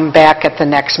he come back at the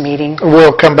next meeting?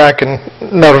 We'll come back and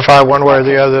notify one way or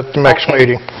the other at the next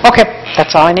meeting. Okay,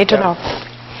 that's all I need to know.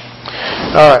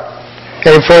 All right.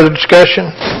 Any further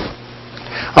discussion?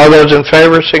 All those in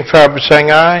favor, signify by saying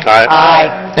aye.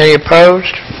 Aye. Any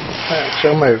opposed? All right,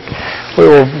 so moved. We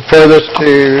will refer this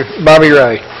to Bobby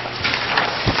Ray.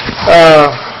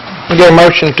 We get a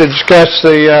motion to discuss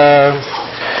the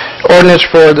ordinance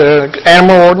for the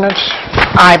animal ordinance.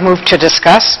 I move to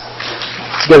discuss.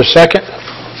 Get a second?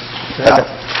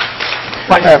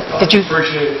 What, did you? Buford,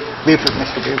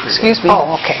 Mr. Buford. Excuse me.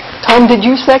 Oh, okay. Tom, did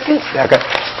you second? Second.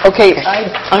 Okay,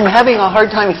 I'm having a hard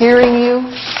time hearing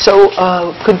you, so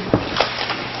could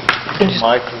you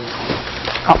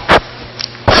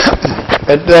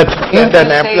That just doesn't say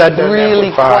that it doesn't really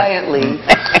amplify. quietly?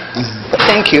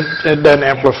 Thank you. It doesn't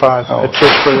amplify. It's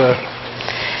just for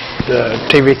the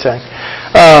TV thing.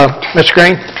 Ms.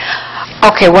 Green?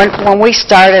 Okay, when we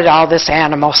started all this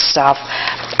animal stuff,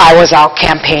 I was out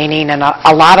campaigning, and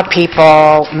a lot of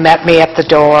people met me at the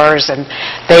doors, and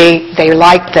they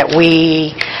liked that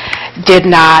we did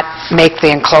not make the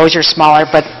enclosure smaller,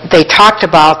 but they talked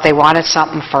about they wanted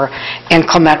something for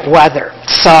inclement weather.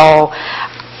 So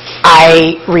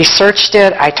I researched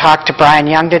it. I talked to Brian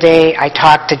Young today. I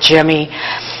talked to Jimmy.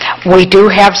 We do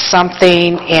have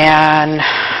something in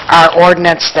our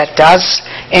ordinance that does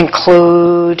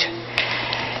include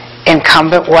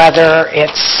incumbent weather.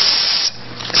 It's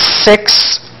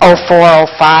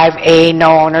 60405A.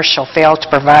 No owner shall fail to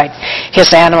provide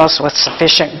his animals with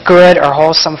sufficient good or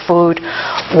wholesome food,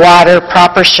 water,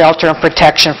 proper shelter and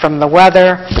protection from the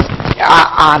weather,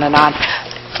 on and on.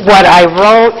 What I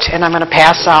wrote, and I'm going to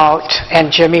pass out,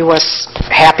 and Jimmy was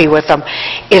happy with them,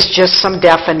 is just some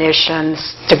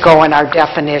definitions to go in our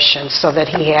definitions so that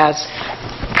he has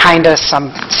kind of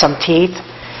some teeth.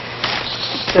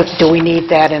 Do we need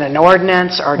that in an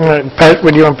ordinance, or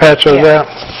Would you want to pass those out?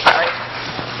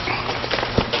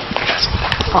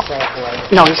 Okay.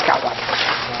 No, he's got one.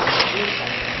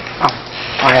 Oh,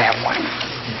 I have one.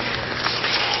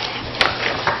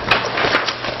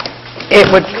 It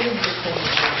would,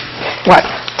 what?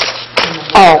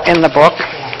 Oh, in the book?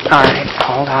 All right,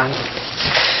 hold on.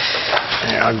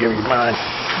 Yeah, I'll give you mine.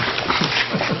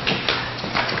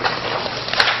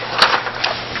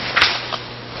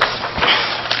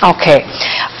 Okay.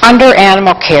 Under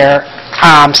animal care,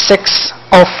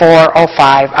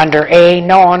 60405, under A,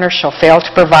 no owner shall fail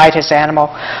to provide his animal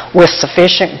with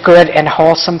sufficient good and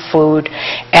wholesome food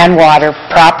and water,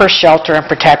 proper shelter and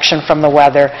protection from the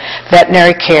weather,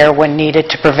 veterinary care when needed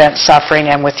to prevent suffering,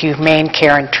 and with humane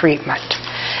care and treatment.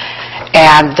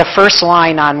 And the first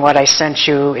line on what I sent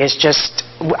you is just,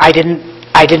 I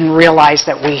didn't realize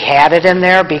that we had it in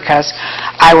there because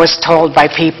I was told by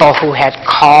people who had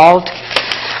called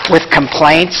with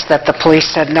complaints that the police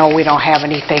said, no, we don't have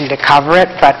anything to cover it,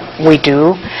 but we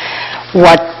do.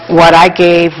 What I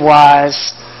gave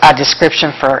was a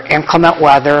description for inclement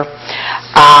weather,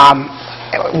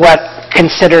 what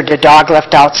considered a dog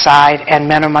left outside, and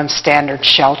minimum standard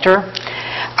shelter.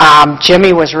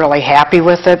 Jimmy was really happy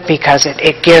with it because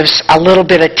it gives a little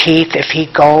bit of teeth if he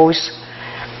goes.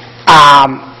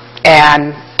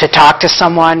 And to talk to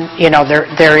someone,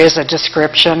 there is a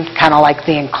description, kind of like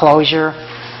the enclosure.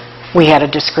 We had a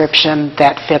description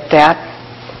that fit that.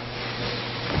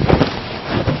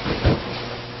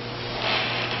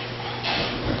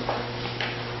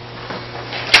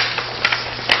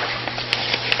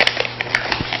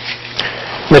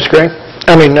 Ms. Greene?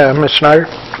 Ms. Schneider?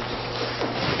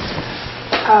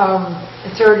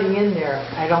 It's already in there.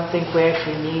 I don't think we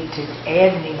actually need to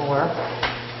add any more.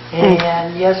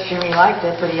 And yes, Jimmy liked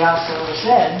it, but he also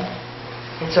said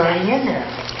it's already in there.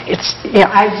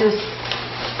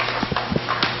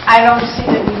 I don't see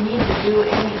that we need to do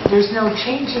any, there's no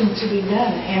changing to be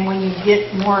done. And when you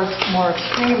get more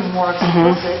extreme and more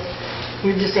explicit,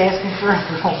 you're just asking for a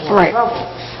little more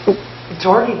trouble. It's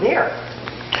already there.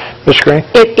 Ms. Greene?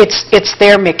 It's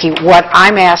there, Mickey. What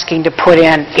I'm asking to put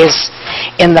in is,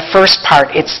 in the first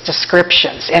part, it's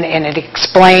descriptions, and it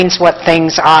explains what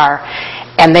things are,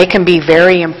 and they can be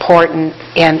very important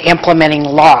in implementing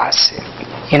laws.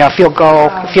 If you'll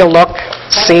look,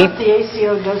 see. That's what the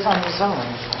A.C.A. does on its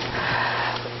own.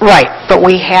 Right, but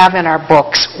we have in our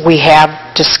books, we have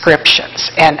descriptions,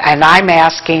 and I'm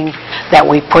asking that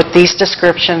we put these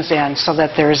descriptions in so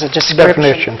that there is a description.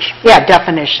 Definitions. Yeah,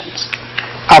 definitions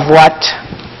of what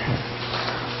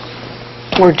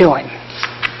we're doing.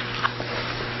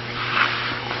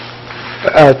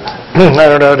 I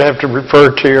don't know, I'd have to refer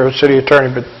to your city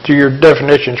attorney, but your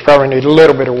definitions probably need a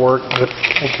little bit of work, but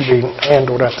it can be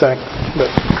handled, I think. But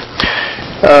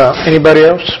anybody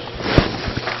else?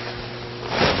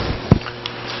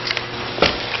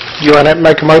 You want to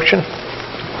make a motion?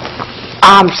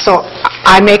 So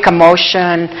I make a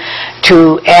motion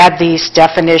to add these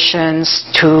definitions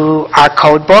to our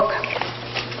code book.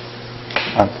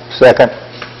 Second.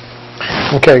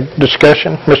 Okay,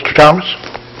 discussion. Mr. Thomas?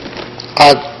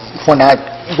 When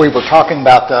we were talking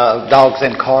about the dogs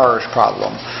in cars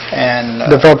problem, and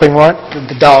developing what?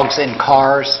 The dogs in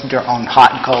cars on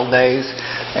hot and cold days,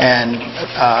 and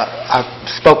I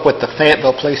spoke with the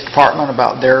Fayetteville Police Department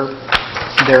about their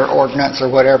ordinance or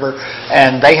whatever,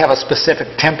 and they have a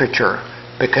specific temperature,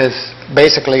 because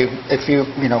basically if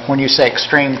when you say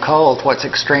extreme cold, what's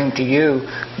extreme to you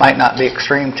might not be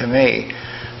extreme to me,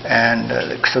 and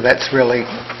so that's really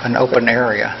an open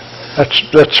area.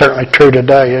 That's certainly true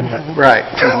today, isn't it? Right.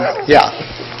 Yeah.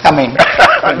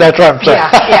 That's what I'm saying.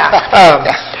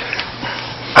 Yeah.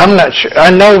 I'm not sure. I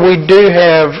know we do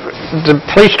have, the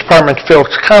police department feels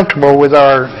comfortable with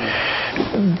our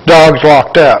dogs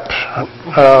locked up,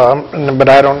 but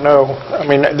I don't know.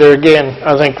 There again,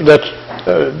 I think that's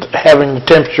having the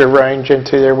temperature range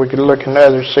into there. We could look in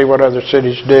others, see what other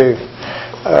cities do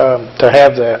to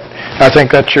have that. I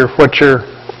think that's what your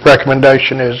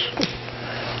recommendation is.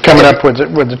 Coming up with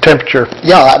the temperature.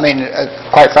 Yeah,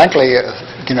 quite frankly,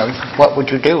 what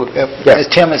would you do? As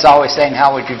Tim is always saying,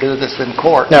 how would you do this in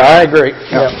court? No, I agree.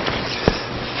 Yeah.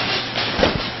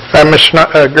 Ms.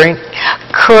 Greene?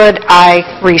 Could I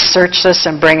research this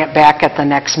and bring it back at the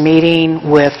next meeting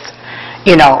with,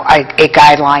 a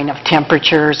guideline of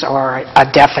temperatures or a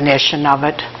definition of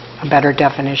it, a better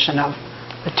definition of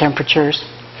the temperatures?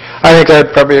 I think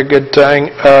that'd probably be a good thing,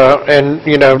 and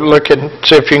look and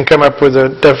see if you can come up with a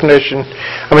definition.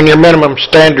 Your minimum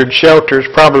standard shelter is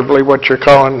probably what you're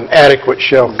calling adequate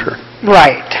shelter.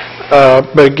 Right.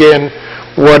 But again,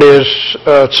 what is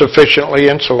sufficiently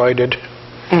insulated?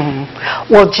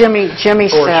 Well, Jimmy or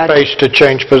said... space to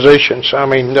change positions. I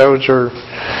mean, those are...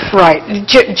 Right.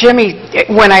 Jimmy,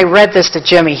 when I read this to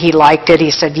Jimmy, he liked it.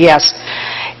 He said yes.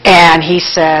 And he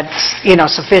said,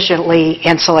 sufficiently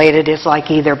insulated is like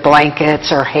either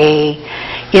blankets or hay,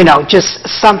 just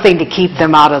something to keep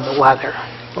them out of the weather.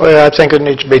 Well, I think it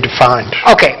needs to be defined.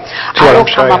 Okay. I will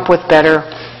come saying. up with better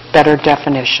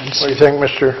definitions. What do you think,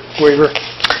 Mr. Weaver?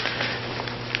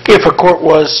 If a court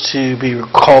was to be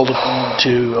called upon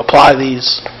to apply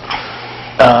these,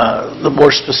 the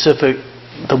more specific,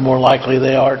 the more likely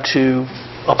they are to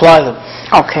apply them.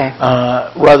 Okay.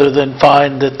 Rather than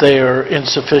find that they are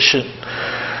insufficient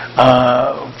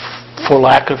for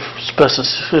lack of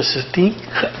specificity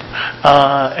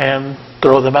and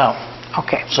throw them out.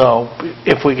 Okay. So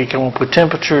if we could come up with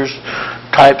temperatures,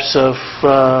 types of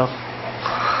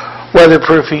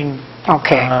weatherproofing,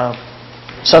 Okay.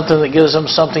 Something that gives them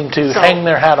something to hang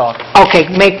their hat on. Okay,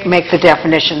 make the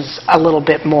definitions a little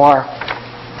bit more...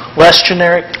 Less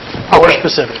generic, more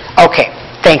specific. Okay,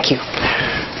 thank you.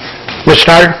 Ms.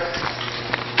 Schneider?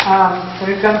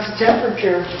 When it comes to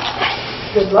temperature,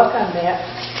 good luck on that.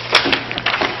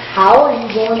 How are you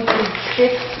going to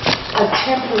pick a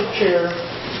temperature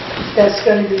that's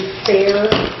going to be fair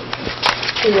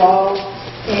to all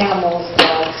animals,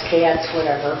 dogs, cats,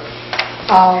 whatever,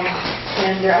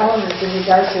 and their owners in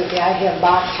regards to, I have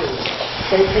boxers.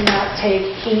 They cannot take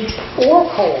heat or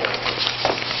cold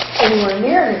anywhere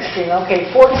near an extreme. Okay,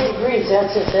 40 degrees,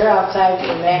 that's it. They're outside for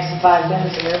the max of 5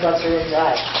 minutes and their butts are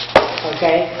inside.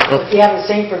 Okay? If you have a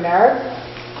St. Bernard,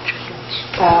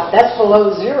 that's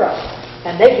below zero,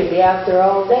 and they could be out there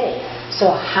all day.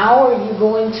 So how are you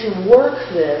going to work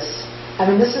this? I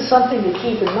mean, this is something to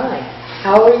keep in mind.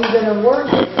 How are you going to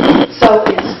work it so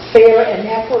it's fair and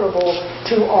equitable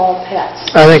to all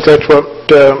pets? I think that's what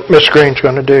Ms. Greene's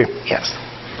going to do. Yes.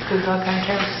 Good luck on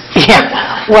terms.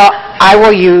 Yeah. Well, I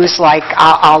will use,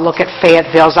 I'll look at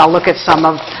Fayetteville's, I'll look at some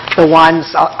of the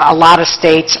ones, a lot of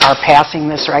states are passing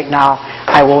this right now.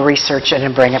 I will research it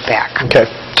and bring it back. Okay,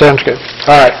 sounds good.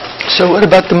 All right. So what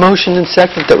about the motion and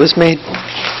second that was made?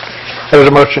 There was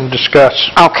a motion to discuss.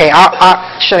 Okay,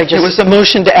 should I just... It was a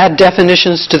motion to add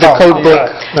definitions to the code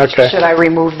book. Okay. Should I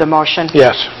remove the motion?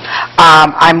 Yes.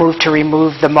 I move to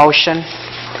remove the motion.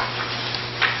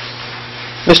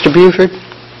 Mr. Buford?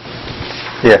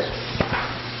 Yes.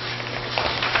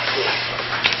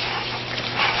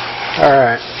 All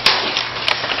right.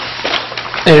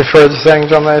 Any further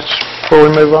things on this before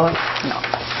we move on? No.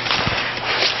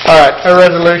 All right, a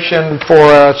resolution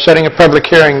for setting a public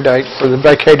hearing date for the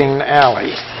vacating the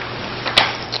alley.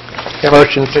 A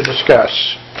motion to discuss.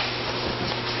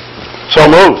 So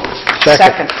moved.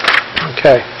 Second.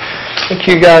 Okay. I think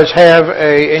you guys have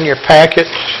in your packet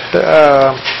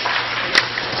the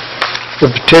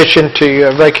petition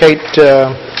to vacate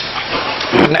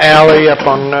an alley up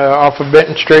on off of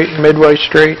Benton Street and Midway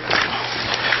Street.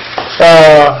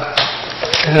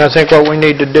 And I think what we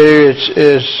need to do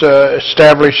is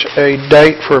establish a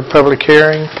date for a public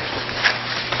hearing.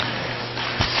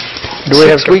 Do we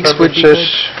have 6 to weeks would publish be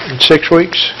this in 6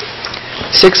 weeks?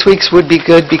 6 weeks would be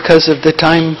good because of the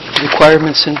time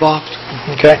requirements involved.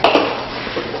 Okay.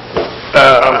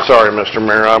 I'm sorry, Mr.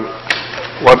 Mayor.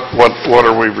 What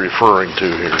are we referring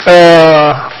to here?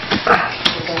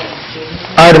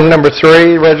 Item number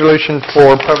 3, resolution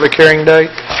for public hearing date.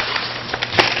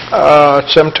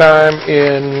 Sometime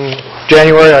in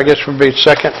January, I guess would be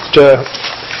second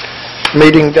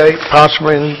meeting date,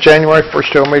 possibly in January. We're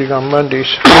still meeting on Mondays.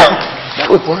 That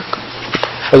would work.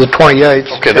 Or the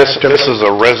 28th. Okay, this is a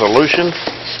resolution?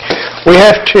 We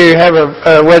have to have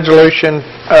a resolution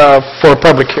for a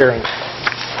public hearing.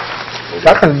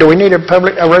 Do we need a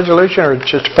resolution, or it's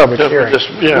just a public hearing?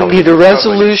 We need a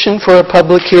resolution for a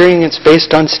public hearing. It's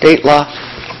based on state law.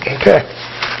 Okay.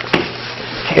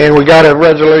 And we got a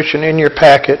resolution in your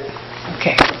packet.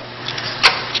 Okay.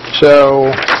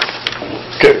 So,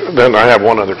 Okay, then I have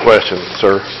one other question,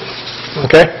 sir.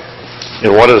 okay.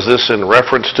 And what is this in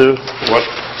reference to? What?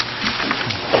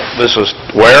 This is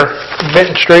where?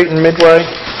 Benton Street and Midway.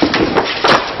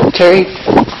 Terry,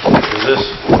 Is this?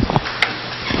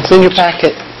 it's in your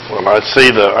packet. Well, I see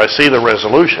the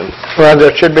resolution. Well,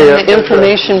 there should be The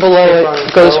information below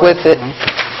it goes with it.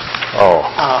 Oh,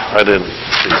 I didn't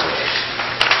see that.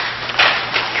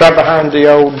 It's right behind the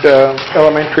old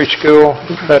elementary school,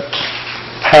 that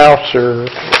house or...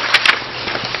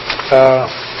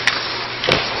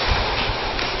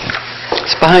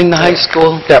 It's behind the high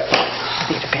school. Yep.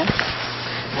 Need a pen?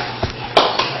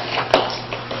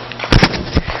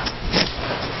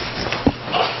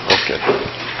 Okay.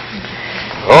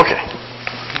 Okay.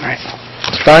 All right.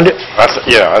 Find it?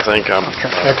 Yeah, I think I'm...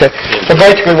 Okay. So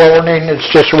basically what we're needing is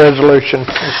just a resolution.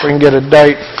 If we can get a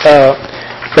date,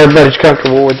 if everybody's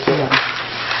comfortable with the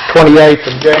 28th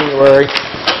of January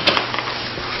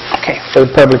Okay, for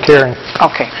the public hearing.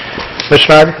 okay. Ms.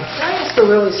 Schneider? Can I ask a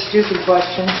really stupid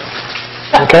question?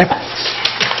 Okay.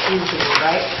 Easy,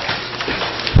 right?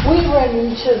 We run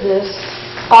into this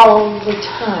all the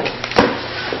time.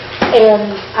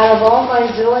 And out of all my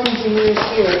zillions of years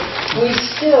here, we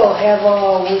still have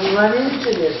always run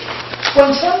into this.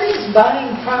 When somebody's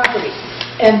buying property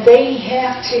and they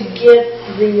have to get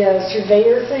the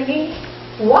surveyor thingy,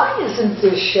 why isn't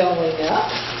this showing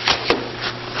up?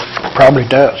 Probably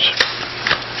does.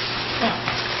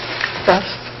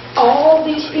 All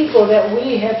these people that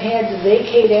we have had to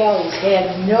vacate alleys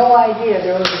had no idea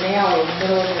there was an alley in the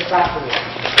middle of the property.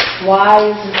 Why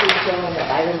isn't this showing up?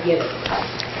 I don't get it.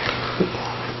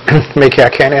 Mickey, I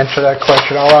can't answer that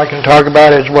question. All I can talk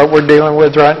about is what we're dealing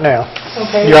with right now.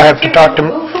 Okay. You'll have to talk to...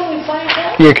 Who can we find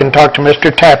out? You can talk to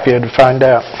Mr. Tapia to find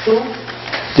out. Who?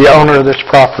 The owner of this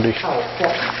property. Oh,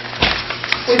 well,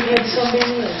 we've had so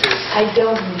many of these. I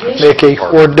don't get it. Mickey,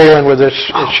 we're dealing with this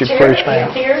issue, Terry, please,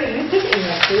 ma'am. Terry, you could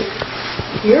answer.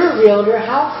 You're a realtor.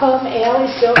 How come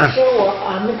alleys don't show up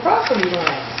on the property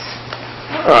lines?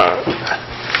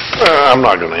 I'm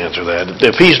not going to answer that.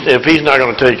 If he's not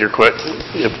going to take your question,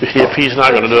 if he's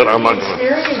not going to do it, I'm not going to.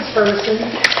 Experienced person.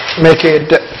 Mickey,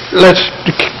 let's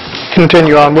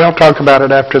continue on. We'll talk about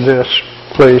it after this,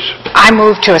 please. I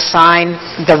move to assign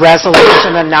the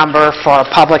resolution a number for a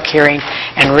public hearing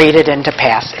and read it into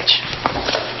passage.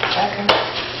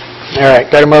 All right,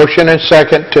 got a motion and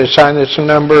second to assign this a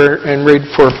number and read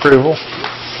for approval.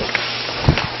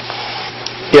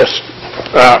 Yes.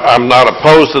 I'm not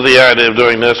opposed to the idea of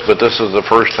doing this, but this is the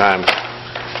first time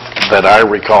that I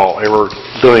recall ever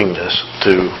doing this,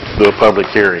 to do a public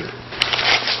hearing.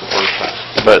 First time.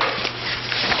 But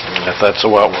if that's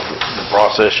the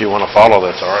process you want to follow,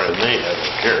 that's all right with me. I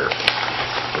don't care.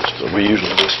 We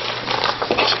usually just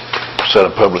set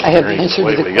a public hearing and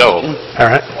away we go. All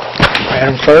right.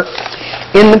 Madam Clerk?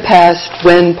 In the past,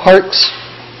 when Parks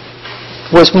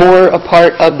was more a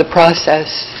part of the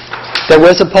process, there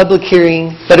was a public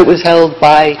hearing, but it was held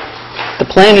by the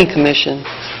Planning Commission,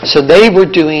 so they were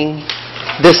doing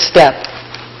this step.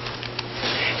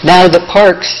 Now the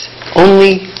Parks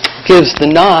only gives the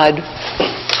nod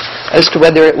as to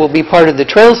whether it will be part of the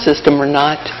trail system or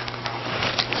not.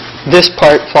 This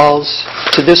part falls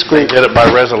to this group. Did it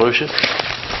by resolution?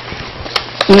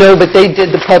 No, but they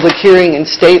did the public hearing, and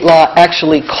state law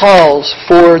actually calls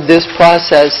for this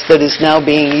process that is now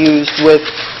being used with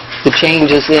the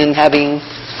changes in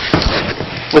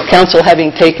with council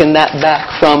having taken that back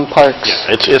from Parks.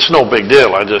 Yeah, it's no big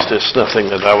deal. It's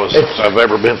nothing that I've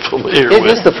ever been familiar with.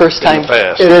 It is the first time. In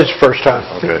the past. It is the first time.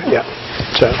 Okay. Yeah.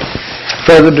 So,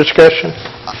 further discussion?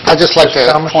 I'd just like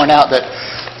to point out that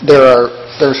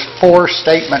there's 4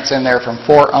 statements in there from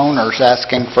 4 owners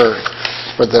asking for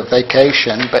the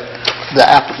vacation, but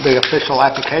the official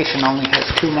application only has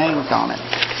 2 names on it.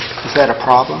 Is that a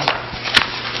problem?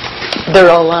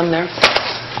 They're all on there.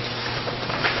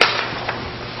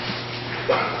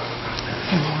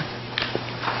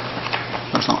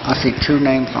 I see 2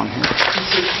 names on here.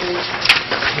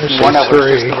 This One is of them is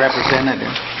 3. just the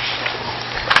representative.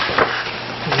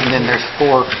 And then there's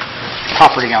 4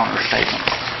 property owner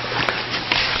statements.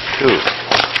 There's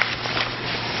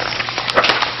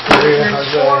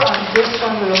 4 on this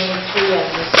one, but only 3 on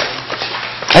this one.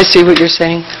 I see what you're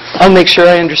saying. I'll make sure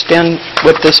I understand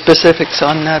what the specifics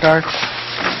on that are.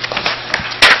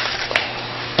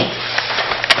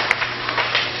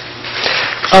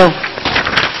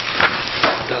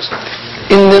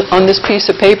 On this piece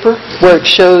of paper where it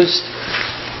shows,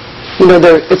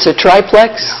 it's a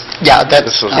triplex. Yeah,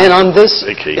 that's... And on this,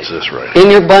 Vacates this right.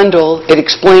 in your bundle, it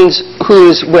explains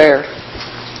who's where.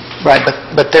 Right,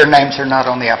 but their names are not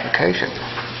on the application.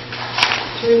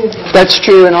 That's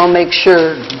true, and I'll make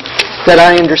sure that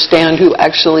I understand who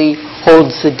actually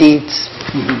holds the deeds.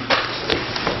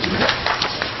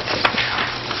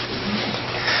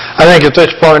 I think at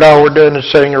this point, all we're doing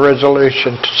is setting a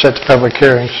resolution to set the public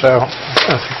hearing, so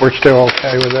I think we're still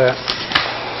okay with that.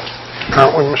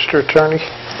 Aren't we, Mr. Attorney?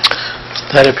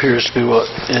 That appears to be what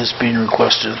is being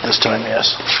requested this time,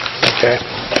 yes. Okay.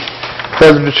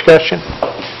 Further discussion?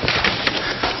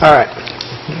 All right.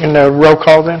 Roll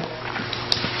call then?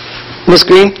 Ms.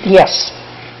 Greene? Yes.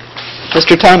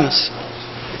 Mr. Thomas?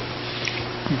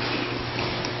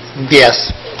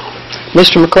 Yes.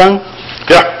 Mr. McClung?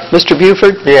 Yeah. Mr.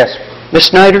 Buford? Yes. Ms.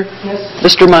 Schneider? Yes.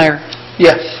 Mr. Meyer?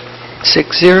 Yes.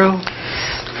 6-0.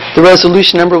 The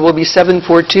resolution number will be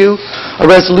 742, a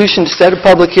resolution to set a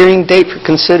public hearing date for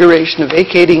consideration of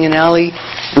vacating an alley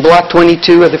in Block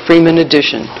 22 of the Freeman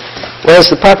Addition. Whereas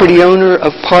the property owner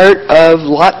of part of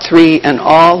Lot 3 and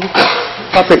all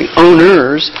property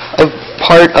owners of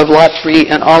part of Lot 3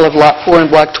 and all of Lot 4 and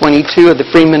Block 22 of the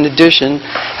Freeman Addition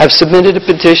have submitted a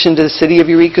petition to the City of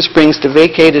Eureka Springs to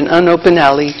vacate an unopened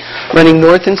alley running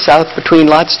north and south between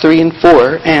Lots 3 and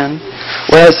 4, and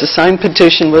whereas the signed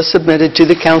petition was submitted to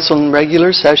the council in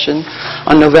regular session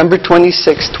on November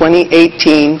 26,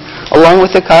 2018, along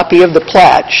with a copy of the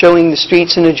plat showing the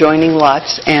streets and adjoining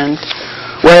lots, and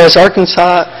whereas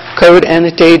Arkansas Code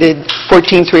Annotated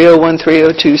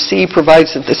 14301-302C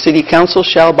provides that the City Council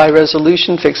shall by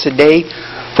resolution fix a day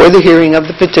for the hearing of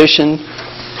the petition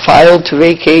filed to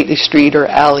vacate a street or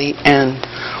alley, and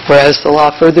whereas the law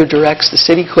further directs the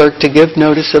City Clerk to give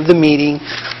notice of the meeting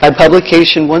by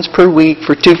publication once per week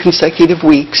for 2 consecutive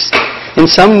weeks in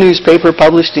some newspaper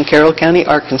published in Carroll County,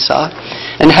 Arkansas,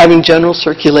 and having general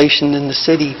circulation in the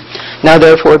city. Now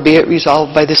therefore be it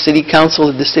resolved by the City Council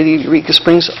of the City of Eureka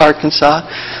Springs, Arkansas,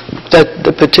 that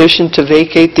the petition to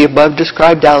vacate the above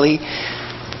described alley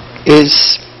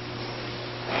is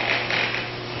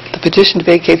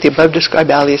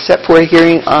set for a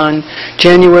hearing on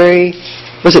January,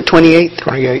 was it 28th?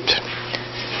 28th.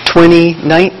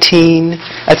 2019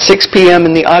 at 6 p.m.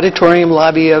 in the auditorium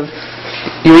lobby of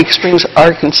Eureka Springs,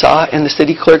 Arkansas, and the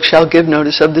City Clerk shall give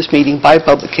notice of this meeting by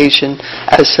publication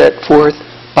as set forth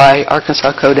by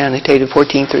Arkansas Code Annotated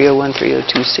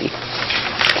 14301-302C.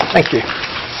 Thank you.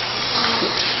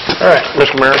 All right,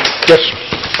 Mr. Mayor? Yes.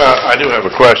 I do have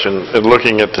a question.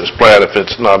 Looking at this plat, if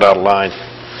it's not out of line,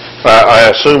 I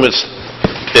assume it's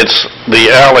the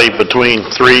alley between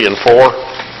 3 and 4?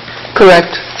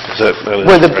 Correct. That is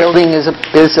where the correct? building is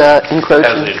encroaching?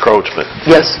 Has the encroachment?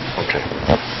 Yes. Okay.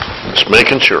 Just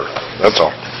making sure, that's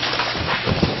all.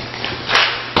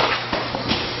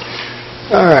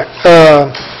 All right.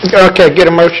 Okay, get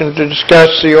a motion to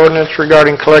discuss the ordinance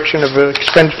regarding collection of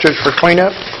expenditures for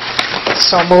cleanup.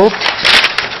 So moved.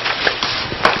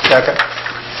 Second.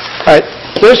 All right.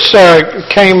 This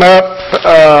came up,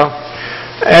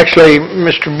 actually,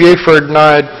 Mr. Buford and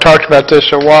I had talked about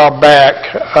this a while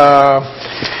back,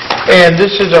 and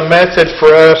this is a method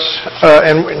for us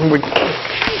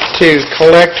to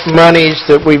collect monies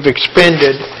that we've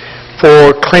expended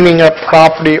for cleaning up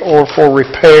property or for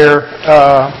repair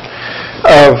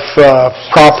of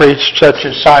properties such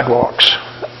as sidewalks,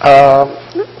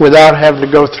 without having to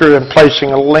go through and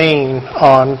placing a lien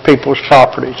on people's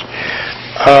properties.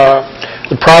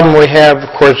 The problem we have, of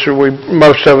course,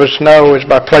 most of us know, is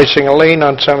by placing a lien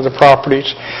on some of the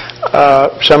properties,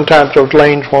 sometimes those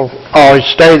liens won't always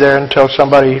stay there until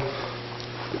somebody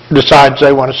decides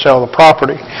they want to sell the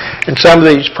property. And some of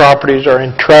these properties are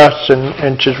in trusts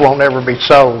and just won't ever be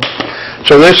sold.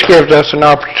 So this gives us an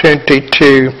opportunity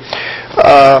to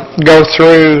go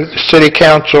through City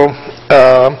Council,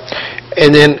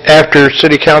 and then after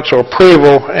City Council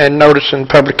approval and notice and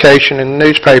publication in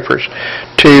newspapers,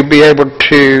 to be able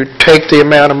to take the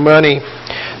amount of money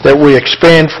that we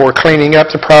expend for cleaning up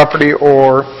the property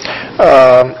or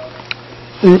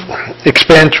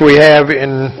expense we have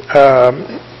in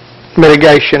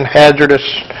mitigation hazardous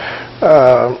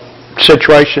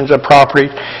situations of property,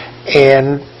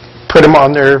 and put them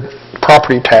on their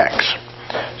property tax.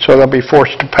 So they'll be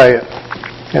forced to pay it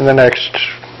in the next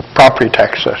property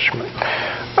tax assessment.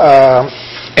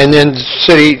 And then the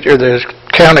city or the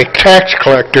county tax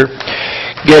collector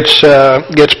gets a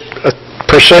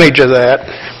percentage of that,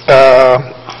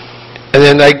 and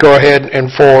then they go ahead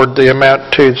and forward the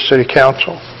amount to the city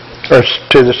council or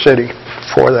to the city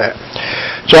for that.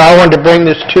 So I wanted to bring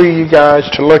this to you guys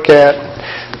to look at.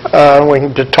 We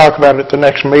can to talk about it at the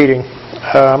next meeting.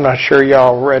 I'm not sure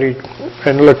y'all ready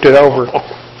and looked it over,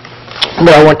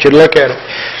 but I want you to look at it.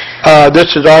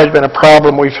 This has always been a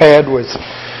problem we've had with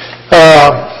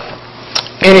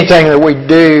anything that we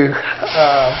do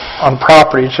on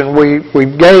properties, and we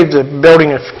gave the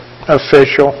building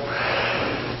official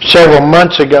several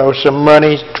months ago some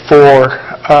money for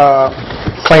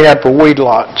cleanup of weed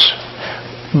lots.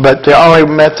 But the only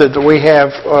method that we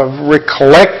have of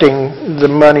recollecting the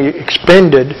money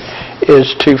expended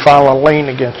is to file a lien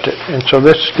against it. And so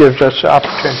this gives us the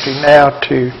opportunity now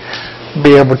to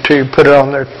be able to put it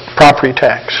on their property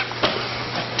tax.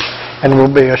 And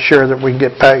we'll be assured that we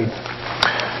get paid.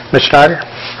 Ms. Schneider?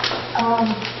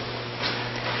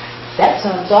 That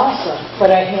sounds awesome, but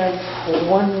I have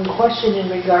one question in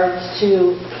regards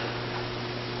to,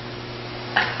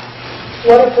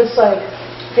 what if it's like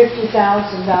 $50,000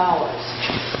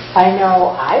 I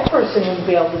know I personally wouldn't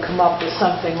be able to come up with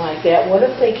something like that. What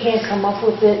if they can't come up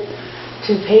with it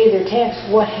to pay their tax?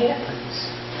 What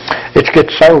happens? It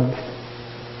gets sold.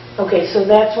 Okay, so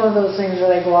that's one of those things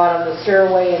where they go out on the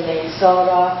stairway and they sell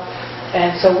it off,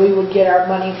 and so we would get our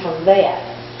money from that.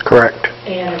 Correct.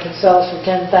 And if it sells for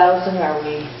 $10,000, are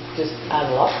we just out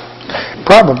of luck?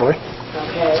 Probably.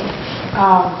 Okay.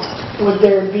 Would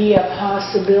there be a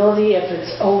possibility if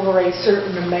it's over a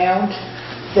certain amount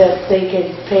that they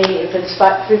could pay, if it's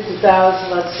 $50,000,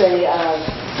 let's say,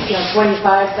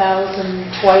 25,000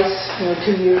 twice,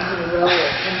 2 years in a row, or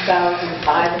 10,000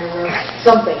 5 in a row,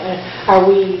 something? Are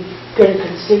we going to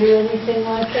consider anything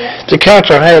like that? The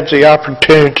council has the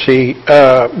opportunity,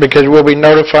 because we'll be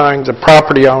notifying the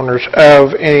property owners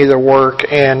of any of the work,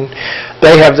 and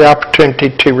they have the opportunity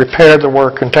to repair the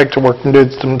work and take the work and do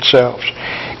it themselves.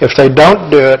 If they don't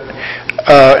do it,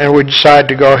 and we decide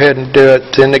to go ahead and do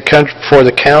it, then it comes before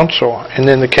the council, and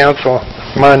then the council,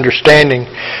 my understanding,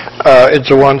 is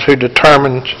the ones who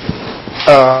determines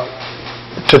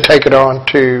to take it on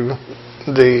to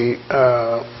the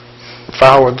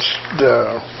file with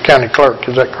the county clerk.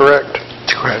 Is that correct?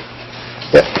 That's correct.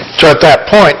 Yeah. So at that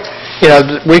point,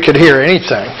 we could hear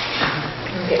anything.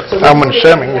 Okay, so I'm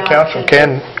assuming the council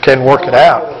can work it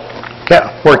out. Yeah,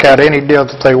 work out any deal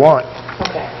that they want.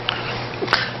 Okay.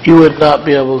 You would not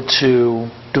be able to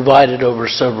divide it over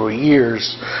several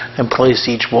years and place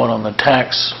each one on the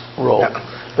tax roll.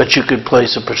 Yeah. But you could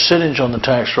place a percentage on the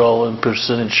tax roll and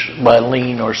percentage by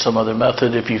lien or some other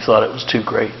method if you thought it was too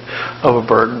great of a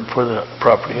burden for the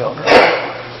property owner.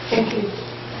 Thank you.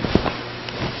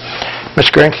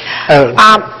 Ms. Greene?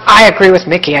 I agree with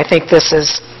Mickey. I think this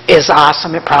is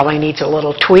awesome. It probably needs a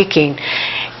little tweaking.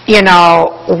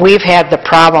 We've had the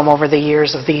problem over the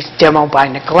years of these demo by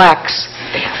neglects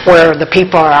where the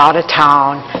people are out of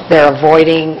town, they're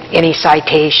avoiding any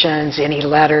citations, any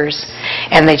letters,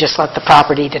 and they just let the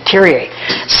property deteriorate.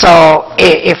 So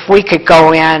if we could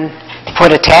go in,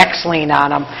 put a tax lien on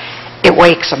them, it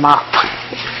wakes them up.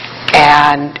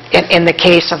 And in the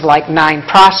case of like 9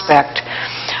 Prospect,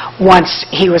 once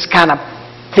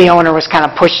the owner was kind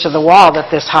of pushed to the wall that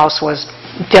this house was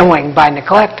doing by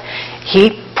neglect,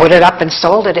 he put it up and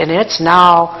sold it, and it's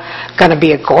now going to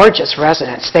be a gorgeous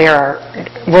residence. They are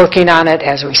working on it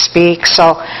as we speak,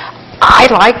 so I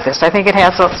like this. I think it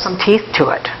has some teeth to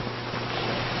it.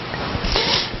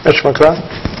 Mr. McClellan?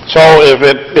 So if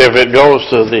it goes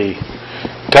to the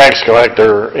tax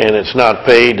collector and it's not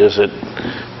paid, does it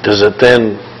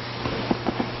then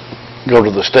go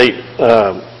to the state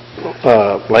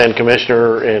land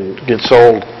commissioner and get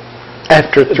sold?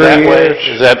 After 3 That way,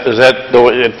 years. is that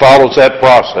it follows that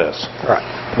process?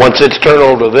 Right. Once it's turned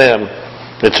over to them,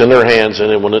 it's in their hands, and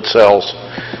then when it sells,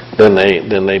 then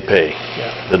they pay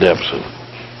the deficit.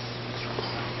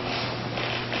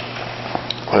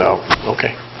 Well,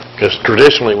 okay. Because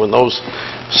traditionally, when those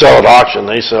sell at auction,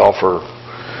 they sell for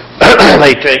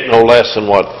they take no less than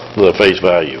what the face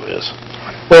value is.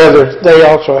 Well, they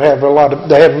also have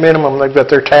they have minimum, they've got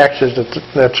their taxes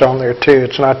that's on there too.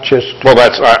 It's not just... Well,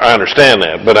 I understand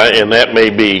that, but and that may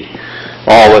be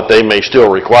all that they may still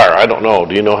require. I don't know.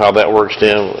 Do you know how that works,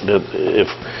 Tim?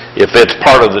 If it's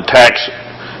part of the tax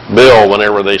bill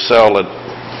whenever they sell it,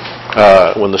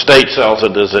 when the state sells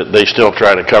it, they still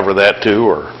try to cover that too,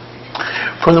 or?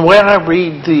 From the way I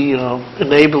read the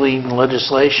enabling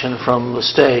legislation from the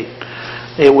state,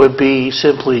 it would be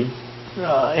simply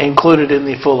included in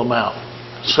the full amount.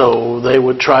 So they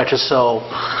would try to sell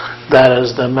that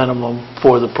as the minimum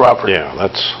for the property. Yeah,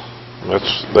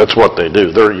 that's what they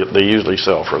do. They usually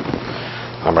sell for,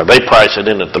 they price it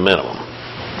in at the minimum.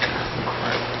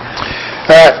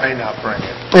 All right. May not bring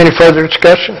it. Any further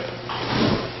discussion?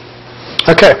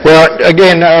 Okay, well,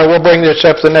 again, we'll bring this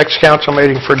up at the next council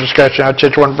meeting for discussion. I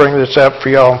just want to bring this up for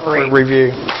y'all for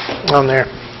review on there.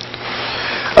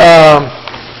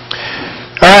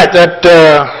 All right, that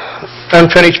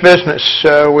unfinished business,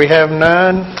 we have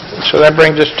none, so that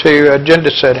brings us to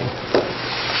agenda setting.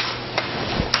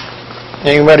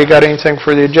 Anybody got anything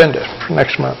for the agenda for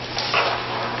next month?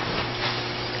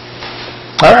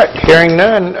 All right, hearing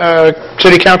none,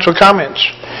 city council comments.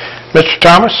 Mr.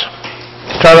 Thomas,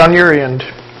 start on your end.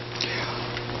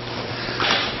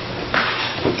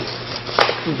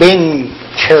 Being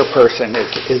chairperson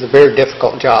is a very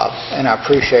difficult job, and I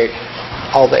appreciate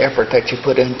all the effort that you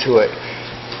put into it.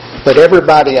 But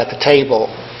everybody at the table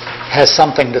has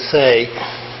something to say,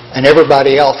 and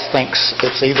everybody else thinks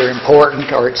it's either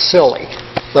important or it's silly.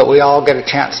 But we all get a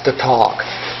chance to talk.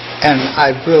 And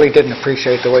I really didn't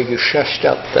appreciate the way you shushed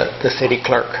up the city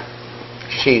clerk.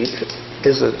 She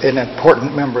is an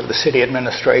important member of the city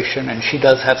administration, and she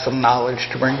does have some knowledge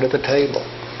to bring to the table.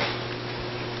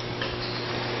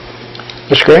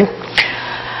 Ms. Greene?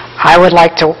 I would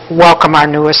like to welcome our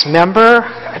newest member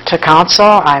to council.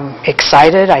 I'm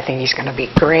excited. I think he's going to be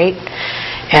great.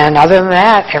 And other than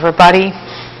that, everybody,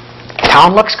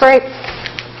 town looks great.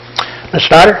 Ms.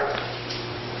 Schneider?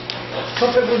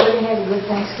 Hope everybody had a good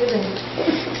Thanksgiving.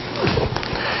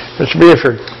 Mr.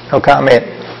 Buford? No comment.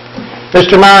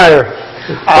 Mr. Meyer?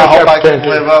 I hope I can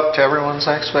live up to everyone's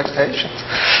expectations.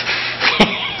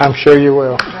 I'm sure you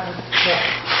will.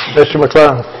 Mr.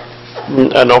 McClung?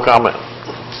 No comment.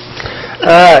 All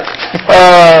right.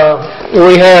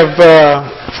 We have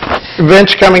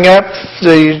events coming up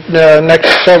the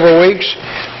next several weeks.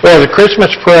 We have the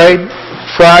Christmas parade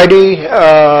Friday,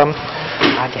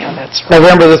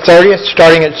 November the 30th,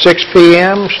 starting at 6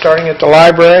 p.m., starting at the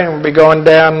library, and we'll be going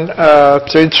down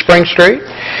through Spring Street.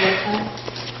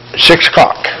 6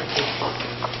 o'clock.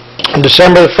 On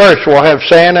December the 1st, we'll have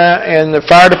Santa and the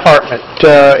fire department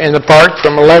in the park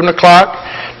from 11 o'clock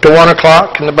to 1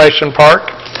 o'clock in the Basin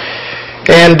Park.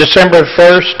 And December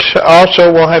 1st,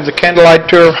 also, we'll have the candlelight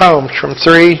tour of homes from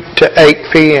 3 to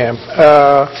 8 p.m.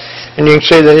 And you can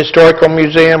see the Historical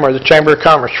Museum or the Chamber of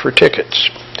Commerce for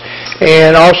tickets.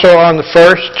 And also on the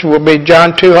 1st will be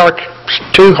John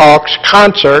Nuckolls'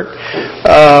 concert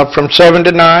from 7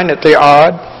 to 9 at the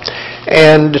Odd.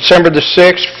 And December the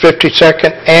 6th,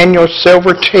 52nd Annual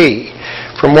Silver Tea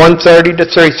from 1:30 to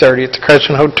 3:30 at the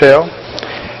Crescent Hotel.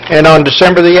 And on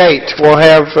December the 8th, we'll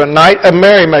have a night of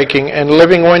merrymaking and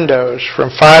living windows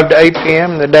from 5 to 8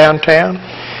 p.m. in the downtown.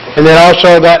 And then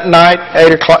also that night,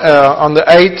 8 o'clock, on the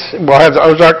 8th, we'll have the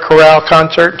Ozark Chorale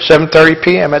concert, 7:30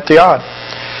 p.m. at the Odd.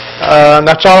 And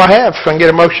that's all I have. If I can get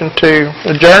a motion to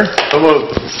adjourn? So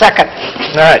moved. Second.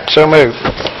 All right, so moved.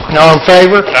 All in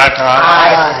favor?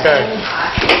 Aye. Okay.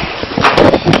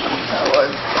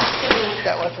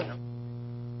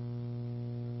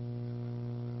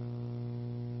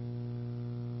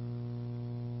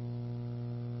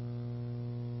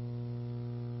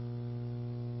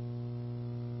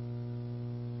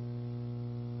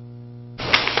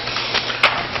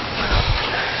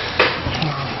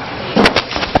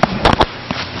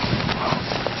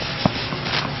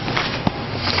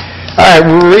 All right,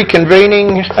 we're reconvening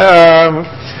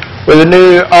with a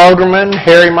new alderman,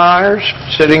 Harry Myers,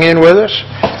 sitting in with us,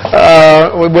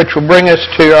 which will bring us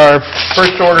to our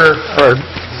first order, or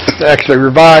actually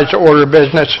revised order of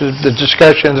business, is the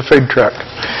discussion of the food truck.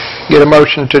 Get a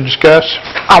motion to discuss?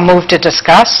 I'll move to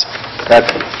discuss.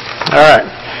 All right.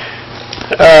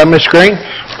 Ms. Greene?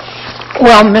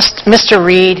 Well, Mr.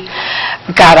 Reed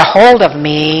got a hold of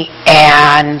me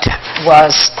and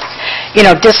was,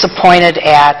 disappointed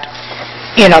at,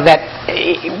 that,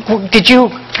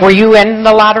 were you in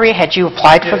the lottery? Had you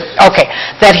applied for? Okay,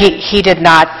 that he did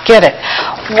not get it.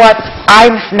 What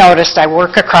I've noticed, I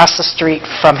work across the street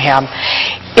from him,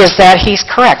 is that he's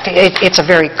correct. It's a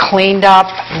very cleaned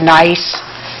up, nice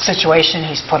situation.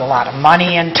 He's put a lot of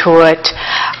money into it.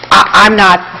 I'm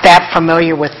not that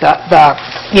familiar with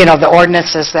the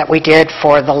ordinances that we did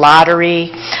for the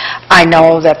lottery. I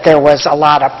know that there was a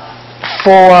lot of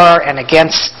for and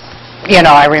against,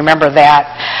 I remember that.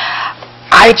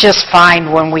 I just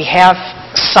find when we have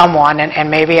someone, and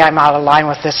maybe I'm out of line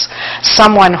with this,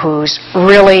 someone who's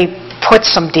really put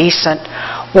some decent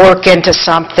work into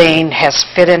something, has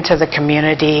fit into the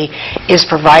community, is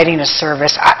providing a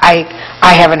service. I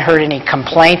haven't heard any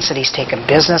complaints that he's taken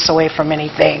business away from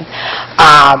anything.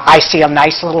 I see a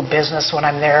nice little business when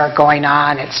I'm there going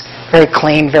on. It's very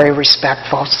clean, very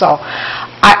respectful. So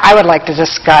I would like to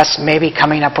discuss maybe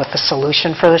coming up with a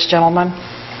solution for this gentleman.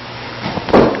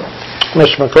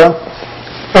 Mr. McClung?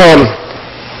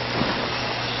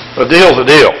 A deal's a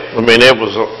deal. I mean, it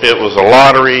was a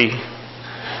lottery.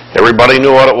 Everybody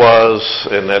knew what it was,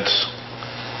 and that's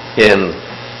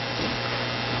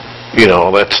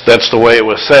the way it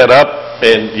was set up,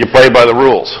 and you play by the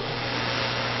rules.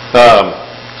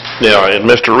 In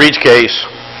Mr. Reed's case,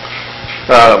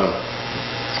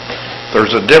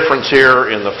 there's a difference here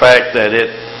in the fact that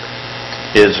it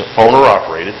is owner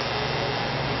operated.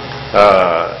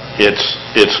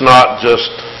 It's not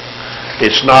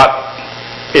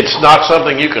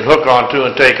something you can hook onto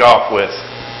and take off with.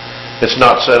 It's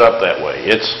not set up that way.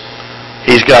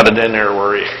 He's got it in there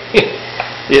where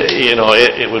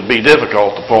it would be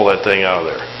difficult to pull that thing out of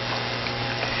there.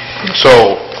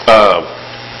 So,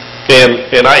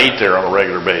 and I eat there on a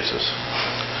regular basis,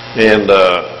 and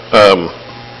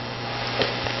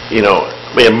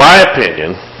in my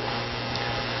opinion,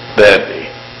 that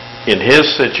in his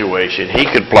situation he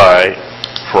could apply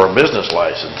for a business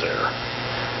license there.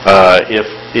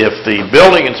 If the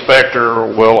building inspector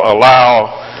will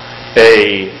allow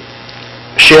a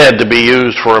shed to be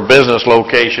used for a business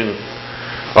location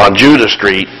on Judah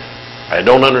Street, I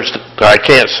don't understand, I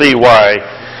can't see why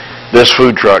this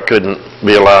food truck couldn't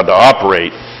be allowed to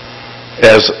operate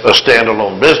as a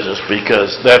standalone business,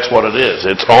 because that's what it is.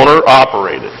 It's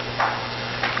owner-operated.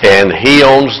 And he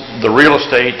owns the real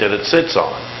estate that it sits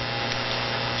on.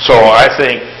 So I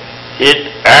think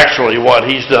actually what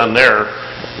he's done there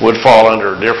would fall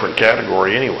under a different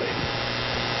category anyway.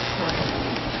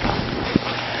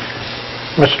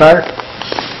 Ms. Schneider?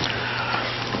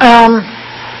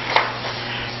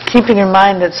 Keeping in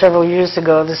mind that several years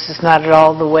ago, this is not at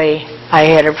all the way I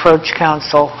had approached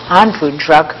council on food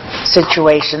truck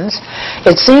situations,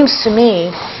 it seems to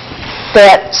me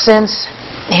that since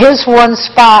his one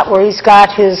spot where he's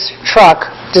got his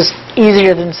truck, just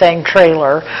easier than saying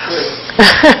trailer,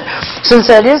 since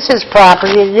that is his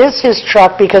property, it is his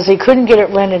truck because he couldn't get it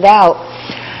rented out,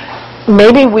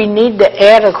 maybe we need to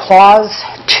add a clause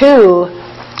to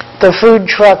the food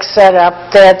truck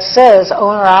setup that says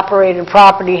owner-operated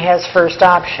property has first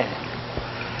option.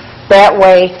 That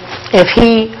way, if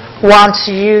he wants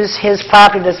to use his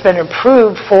property that's been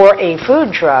approved for a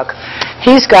food truck,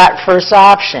 he's got first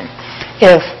option.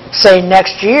 If, say,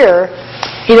 next year,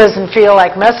 he doesn't feel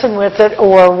like messing with it,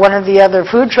 or one of the other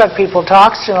food truck people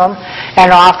talks to him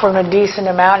and offer him a decent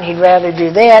amount and he'd rather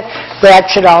do that, that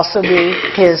should also be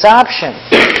his option.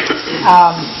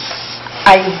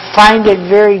 I find it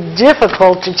very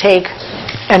difficult to take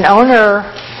an owner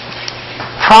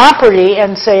property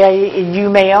and say, you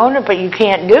may own it, but you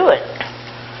can't do it.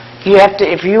 You have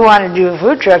to, if you want to do a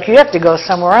food truck, you have to go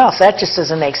somewhere else. That just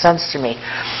doesn't make sense to me.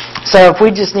 So if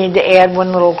we just need to add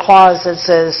one little clause that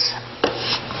says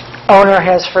owner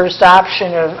has first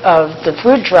option of the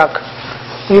food truck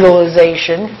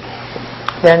utilization,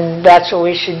 then that's what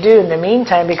we should do in the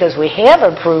meantime, because we have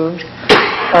approved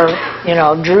or,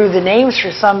 drew the names for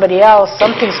somebody else.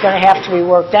 Something's going to have to be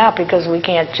worked out, because we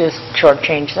can't just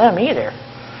shortchange them either.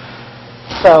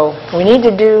 So we need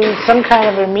to do some kind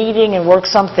of a meeting and work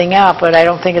something out, but I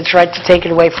don't think it's right to take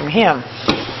it away from him.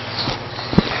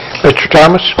 Mr.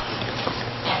 Thomas?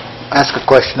 Ask a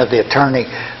question of the attorney.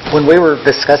 When we were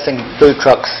discussing food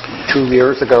trucks 2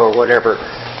 years ago or whatever,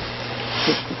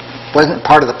 wasn't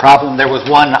part of the problem there was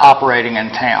one operating in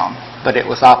town, but it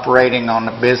was operating on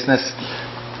a business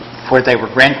where they were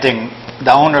renting.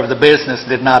 The owner of the business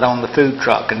did not own the food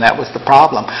truck, and that was the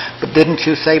problem. But didn't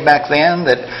you say back then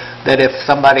that if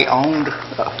somebody owned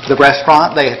the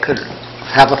restaurant, they could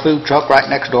have a food truck right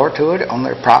next door to it on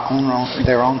their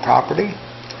own property?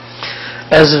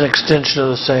 As an extension of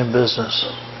the same business.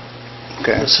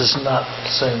 Okay. This is not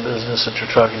the same business that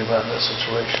you're talking about in this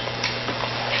situation.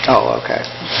 Oh, okay.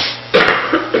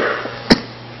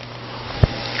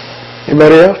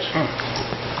 Anybody else?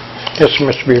 Yes,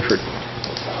 Mr. Buford.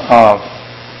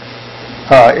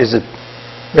 Is it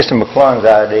Mr. McClung's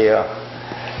idea?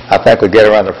 I think we get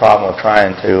around the problem of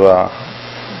trying to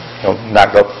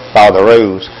not go follow the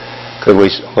rules. Could we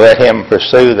let him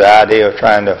pursue the idea of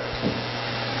trying to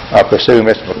pursue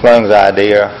Mr. McClung's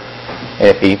idea? And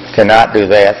if he cannot do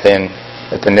that, then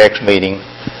at the next meeting,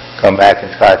 come back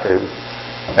and try to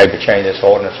maybe change this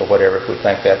ordinance or whatever, if we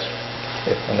think if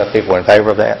enough people are in favor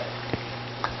of that.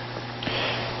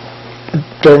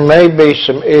 There may be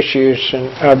some issues,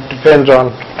 and depends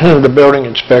on the building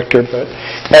inspector, but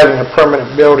having a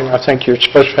permanent building, I think you're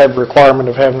supposed to have a requirement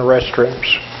of having the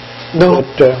restrooms. No,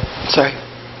 But, sorry.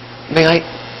 May I?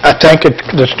 I think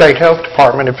the state health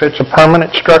department, if it's a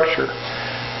permanent structure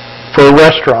for a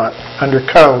restaurant, under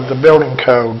code, the building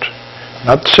codes,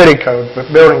 not the city code,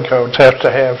 but building codes have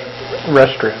to have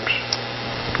restrooms.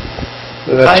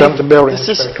 That's something the building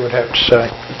inspector would have to say.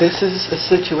 This is a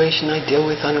situation I deal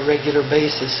with on a regular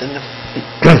basis, and if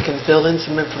you can fill in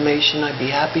some information, I'd be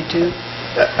happy to.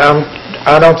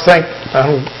 I don't think,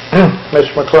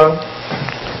 Mr. McClung,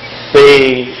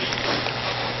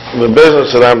 The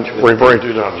business that I'm referring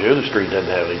to down Judah Street doesn't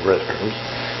have any restrooms.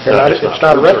 It's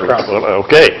not a restaurant. Well,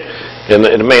 okay, and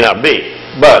it may not be,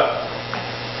 but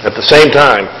at the same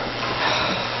time,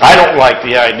 I don't like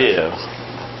the idea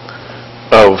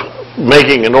of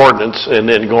making an ordinance and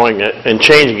then going and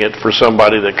changing it for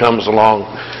somebody that comes along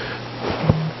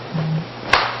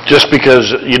just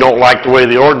because you don't like the way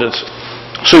the ordinance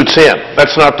suits him.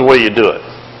 That's not the way you do it.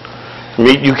 I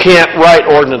mean, you can't write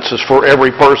ordinances for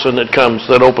every person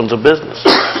that opens a business.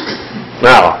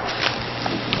 Now,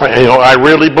 I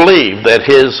really believe that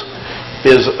his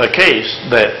is a case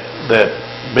that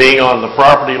being on the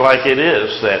property like it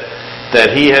is,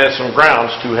 that he has some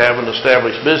grounds to have an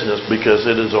established business because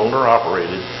it is owner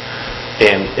operated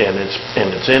and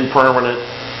it's impermanent.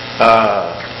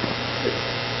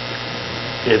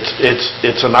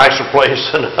 It's a nicer place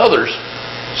than others.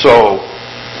 So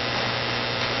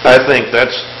I think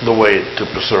that's the way to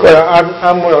pursue it. Well,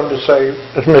 I'm willing to say,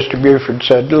 as Mr. Buford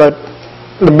said, let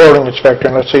the building inspector,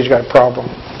 unless he's got a problem,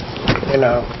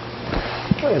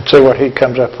 and see what he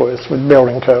comes up with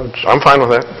building codes. I'm fine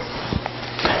with that.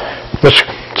 Ms.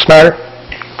 Schneider?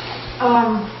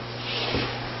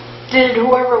 Did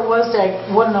whoever it was that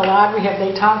won the lottery, have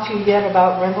they talked to you yet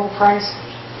about rental price?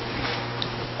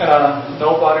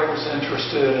 Nobody was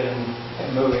interested in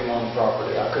moving on the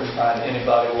property. I couldn't find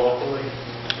anybody locally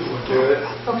who would do it.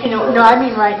 Okay, no, I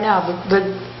mean right now,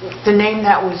 the name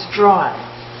that was drawn,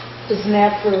 isn't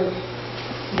that for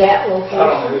that location? I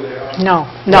don't know who they are.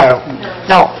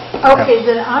 No. Okay,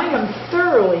 then I am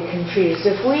thoroughly confused.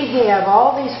 If we have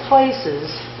all these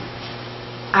places,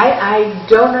 I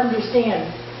don't understand.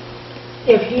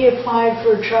 If he applied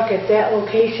for a truck at that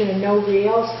location and nobody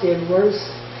else did, what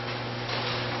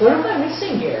am I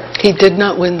missing here? He did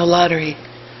not win the lottery.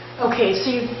 Okay,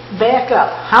 so you back up.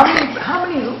 How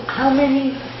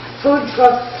many food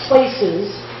truck places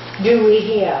do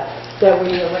we have that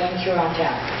we arrange around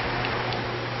town?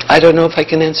 I don't know if I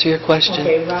can answer your question.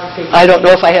 Okay, round figure. I don't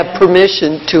know if I have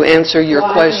permission to answer your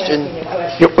Well, question. I'm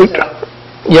asking a question, so-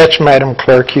 Yes, Madam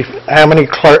Clerk. How many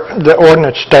the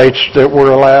ordinance states that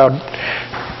we're allowed,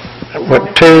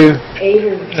 what, 2? 8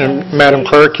 or 10 And Madam states.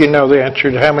 Clerk, you know the answer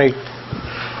to how many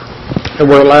that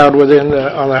we're allowed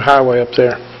on the highway up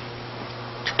there?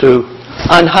 2.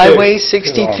 On Highway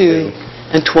 62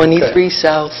 and 23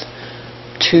 South,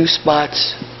 2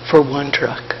 spots for 1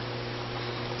 truck.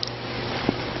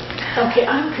 Okay,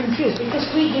 I'm confused because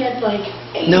we had like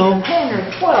 8 No. or 10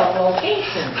 or 12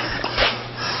 locations.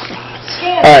 All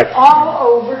Scattered right. all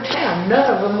over town.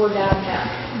 None of them were downtown.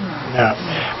 No.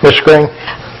 Ms. Greene?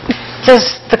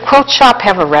 Does the quilt shop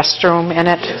have a restroom in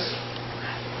it?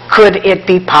 Could it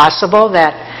be possible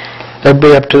that, That'd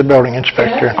be up to the building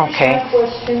inspector. Can I finish Okay. my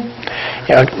question?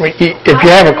 Yeah, if you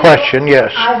have a question,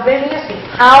 yes. I've been asking,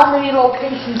 how many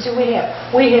locations do we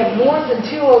have? We have more than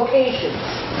 2 locations.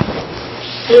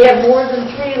 We have more than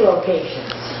 3 locations.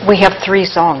 we have 3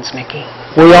 zones, Mickey.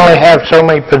 We only have so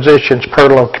many positions per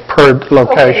location.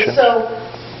 Okay, so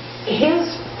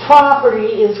his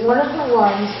property is one of the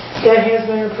ones that has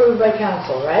been approved by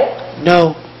council, right?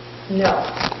 No. No.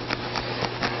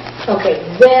 Okay,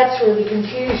 that's where the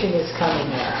confusion is coming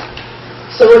in.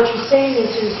 So what you're saying is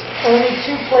there's only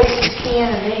 2 places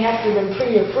can and they have to have been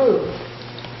pre-approved,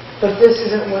 but this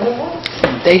isn't one of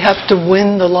them? They have to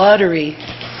win the lottery.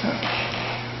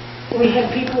 We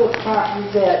have people with property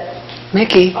that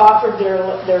Mickey, offered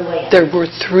their land. there were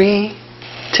 3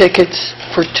 tickets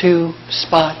for 2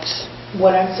 spots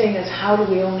What I'm saying is, how do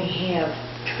we only have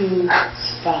 2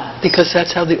 spots? because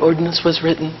that's how the ordinance was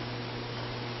written.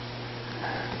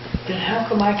 Then how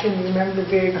come I can remember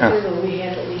very clearly we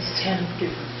had at least 10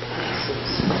 different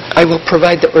places? I will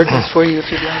provide the ordinance for you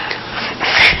if you'd like.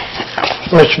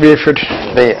 Mr. Buford?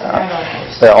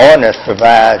 The ordinance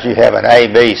provides you have an A,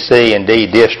 B, C, and D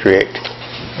district,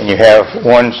 and you have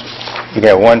one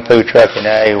food truck in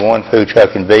A, 1 food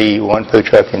truck in B, 1 food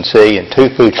truck in C, and 2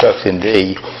 food trucks in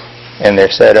D, and they're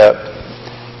set up.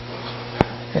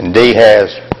 And D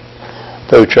has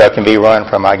food truck can be run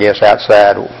from, I guess,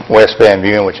 outside West Van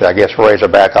Buren, which I guess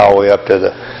Razorback all the way up to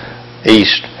the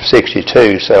East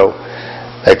 62, so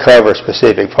they cover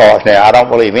specific parts. Now, I don't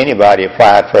believe anybody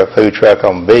applied for a food truck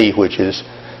on B, which is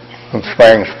from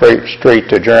Spring Street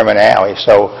to German Alley,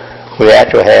 so we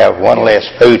actually have 1 less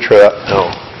food truck. No.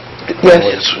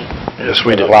 Yes,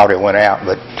 we The do. lottery went out,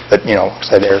 but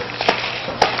so they're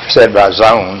set by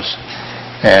zones,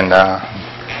 and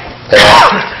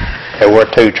there were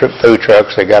 2 food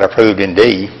trucks that got approved in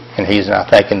D, and he's, I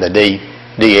think, in the D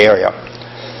area.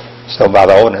 So by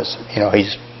the ordinance,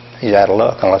 he's out of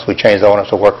luck unless we change the ordinance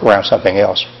to work around something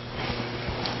else.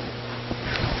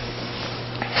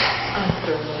 I'm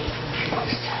thoroughly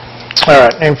confused. All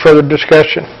right, any further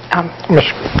discussion?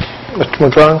 Mr.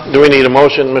 McClung? Do we need a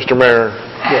motion, Mr. Mayor?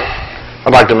 Yes.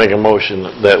 I'd like to make a motion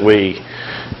that we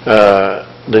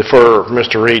defer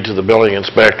Mr. Reed to the building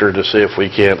inspector to see if we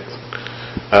can't,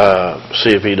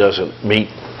 see if he doesn't meet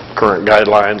current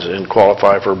guidelines and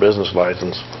qualify for a business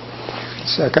license.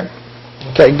 Second.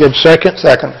 Okay, good second?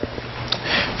 Second.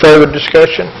 Further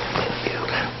discussion?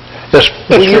 Yes,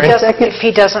 Ms. Green? If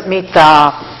he doesn't meet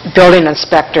the building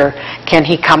inspector, can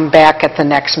he come back at the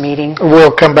next meeting?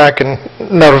 We'll come back and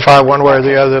notify one way or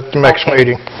the other at the next Okay.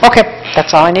 meeting. Okay,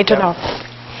 that's all I need to know.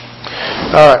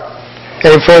 All right.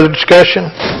 Any further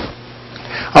discussion?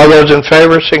 All those in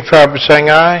favor, signify by saying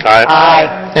aye.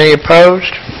 Aye. Any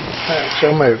opposed? All right,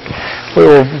 so moved. We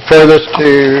will refer this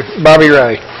to Bobby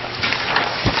Ray.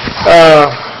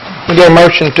 We get a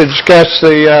motion to discuss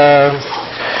the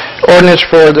ordinance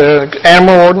for the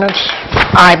animal ordinance.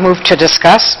 I move to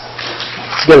discuss.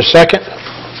 Get a second?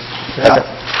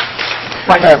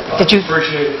 What, did you?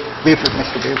 Buford,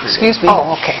 Mr. Buford. Excuse me.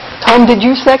 Oh, okay. Tom, did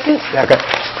you second? Second.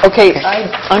 Okay,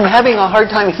 I'm having a hard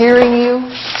time hearing you,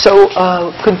 so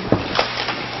could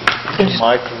you...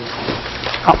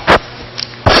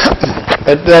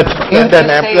 That You doesn't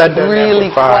just say it really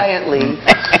amplify. quietly.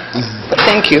 But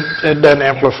thank you. It doesn't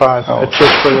amplify. It's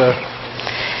just for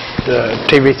the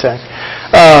TV thing.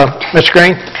 Ms.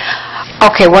 Greene?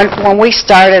 Okay, when we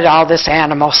started all this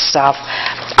animal stuff,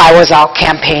 I was out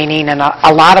campaigning, and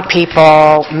a lot of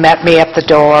people met me at the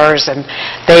doors, and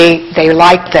they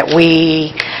liked that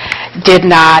we did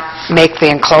not make the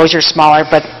enclosure smaller,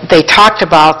 but they talked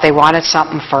about they wanted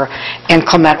something for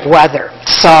inclement weather.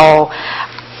 So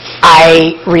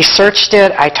I researched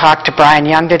it. I talked to Brian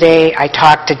Young today. I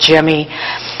talked to Jimmy.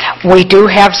 We do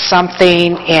have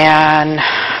something in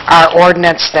our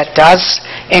ordinance that does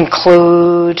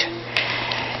include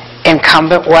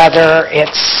incumbent weather.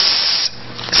 It's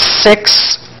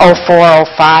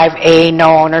 60405A.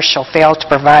 No owner shall fail to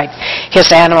provide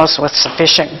his animals with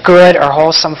sufficient good or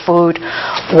wholesome food,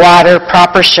 water,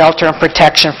 proper shelter, and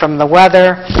protection from the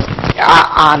weather,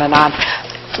 on and on.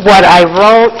 What I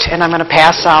wrote, and I'm going to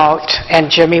pass out,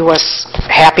 and Jimmy was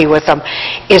happy with them,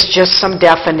 is just some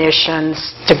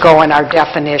definitions to go in our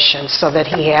definitions so that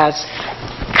he has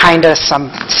kind of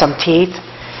some teeth.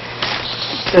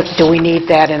 Do we need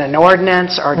that in an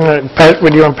ordinance, or...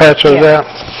 Would you want to pass those out?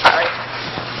 All right.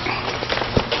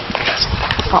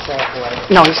 Oh,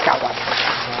 no, he's got one.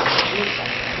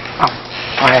 Oh,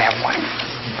 I have one.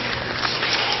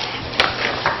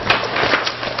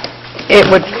 It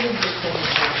would...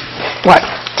 What?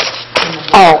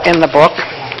 Oh, in the book?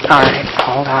 All right,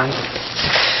 hold on.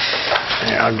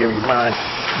 Yeah, I'll give you mine.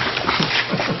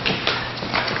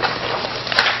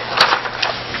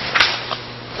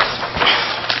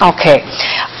 Okay.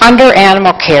 Under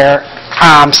animal care,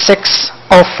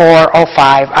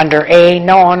 60405, under A,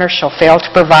 no owner shall fail to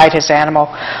provide his animal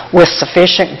with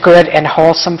sufficient good and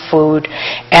wholesome food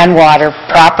and water,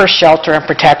 proper shelter and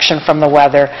protection from the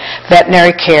weather,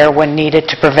 veterinary care when needed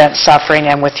to prevent suffering,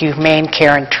 and with humane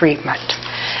care and treatment.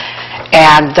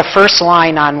 And the first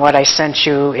line on what I sent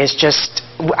you is just,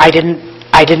 I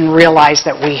didn't realize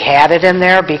that we had it in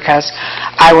there, because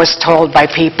I was told by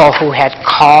people who had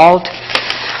called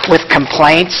with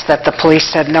complaints that the police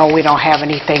said, no, we don't have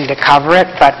anything to cover it,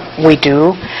 but we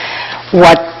do.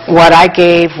 What I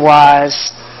gave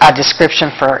was a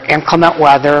description for inclement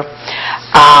weather,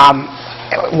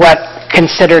 what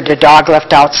considered a dog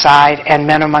left outside, and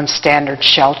minimum standard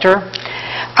shelter.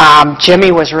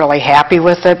 Jimmy was really happy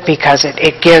with it because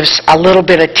it gives a little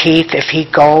bit of teeth if he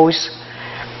goes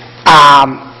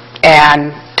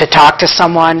and to talk to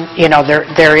someone. You know,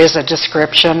 there is a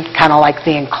description, kind of like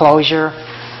the enclosure.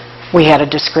 We had a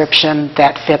description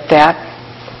that fit that.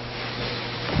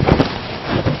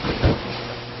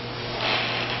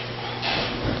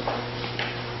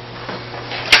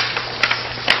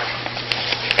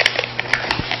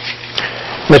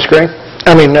 Ms. Greene?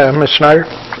 Ms. Schneider?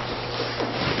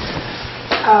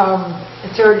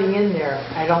 It's already in there.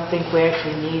 I don't think we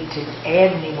actually need to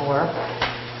add any more.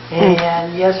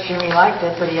 And yes, Jimmy liked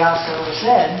it, but he also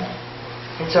said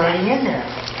it's already in there.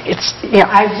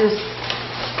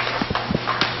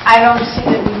 I don't see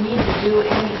that we need to do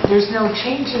any, there's no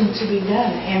changing to be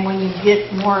done. And when you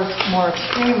get more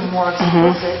extreme and more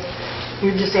explicit,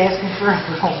 you're just asking for a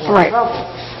little more trouble.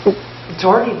 It's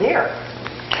already there.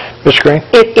 Ms. Greene?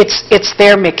 It's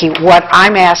there, Mickey. What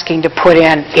I'm asking to put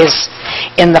in is,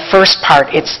 in the first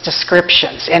part, it's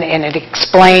descriptions, and it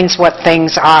explains what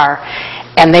things are,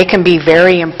 and they can be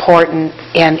very important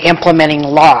in implementing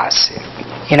laws.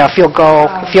 You know, if you'll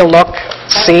look,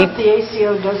 see. That's what the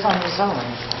A.C.A does on its own.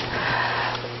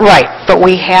 Right, but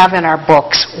we have in our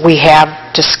books, we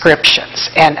have descriptions,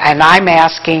 and I'm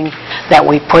asking that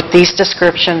we put these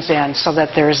descriptions in so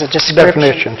that there's a description.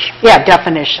 Definitions. Yeah,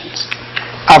 definitions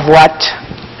of what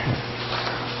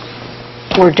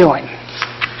we're doing.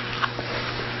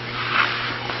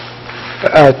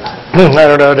 I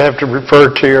don't know, I'd have to refer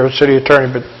to your city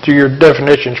attorney, but your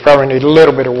definitions probably need a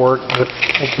little bit of work, but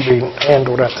it can be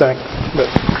handled, I think. But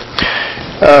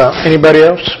anybody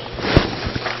else?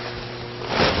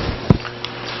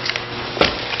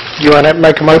 You want to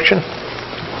make a motion?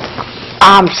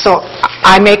 So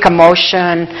I make a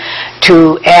motion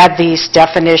to add these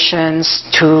definitions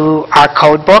to our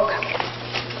code book.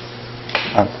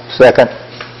 Second.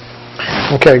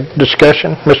 Okay,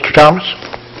 discussion. Mr. Thomas?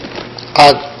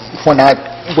 When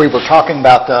we were talking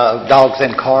about the dogs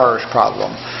in cars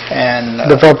problem, and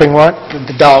Developing what?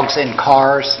 the dogs in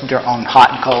cars on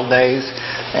hot and cold days.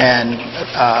 And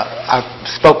I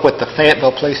spoke with the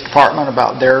Fayetteville Police Department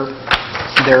about their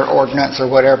ordinance or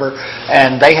whatever,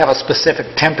 and they have a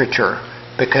specific temperature,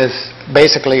 because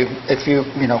basically if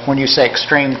when you say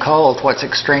extreme cold, what's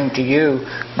extreme to you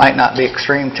might not be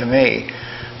extreme to me.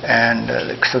 And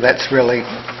so that's really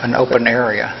an open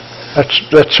area.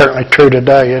 That's certainly true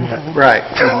today, isn't it? Right.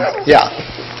 Yeah.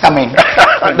 I mean,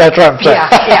 that's what I'm saying.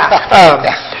 Yeah.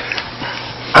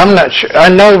 I'm not sure. I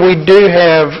know we do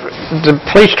have, the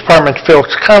police department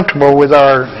feels comfortable with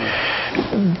our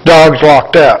dogs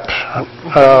locked up,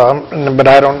 but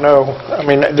I don't know. I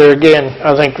mean, there again,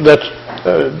 I think that's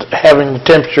having the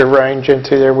temperature range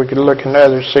into there. We could look in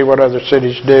others, see what other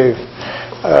cities do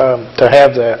to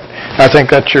have that. I think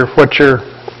that's what your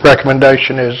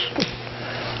recommendation is,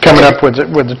 coming up with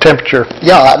the temperature.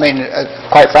 Yeah, I mean,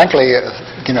 quite frankly,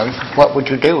 what would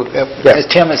you do? As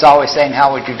Tim is always saying,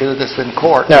 how would you do this in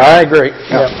court? No, I agree.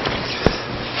 Yeah.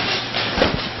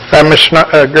 Ms.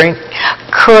 Greene?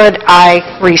 Could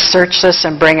I research this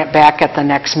and bring it back at the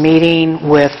next meeting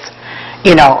with,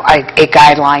 a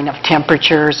guideline of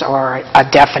temperatures or a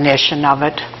definition of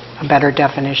it, a better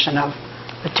definition of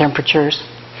the temperatures?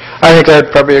 I think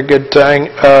that'd probably be a good thing,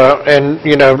 and,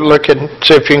 look and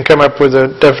see if you can come up with a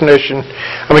definition.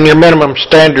 I mean, your minimum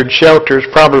standard shelter is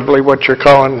probably what you're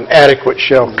calling adequate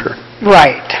shelter.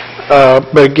 Right.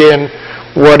 But again,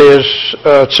 what is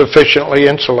sufficiently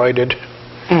insulated?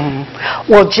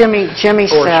 Mm-hmm. Well, Jimmy or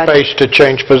said... Or space to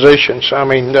change positions. I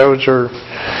mean, those are...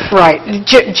 Right.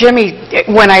 Jimmy,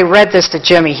 when I read this to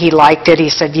Jimmy, he liked it. He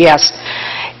said yes.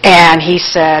 And he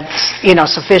said,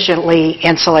 sufficiently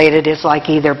insulated is like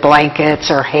either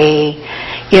blankets or hay,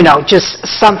 just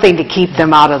something to keep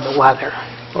them out of the weather.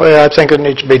 Well, I think it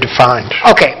needs to be defined.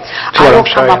 Okay. I will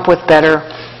come up with better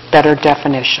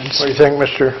definitions. What do you think,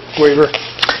 Mr. Weaver?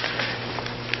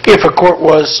 If a court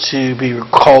was to be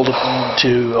called upon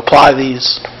to apply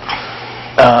these,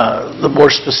 the more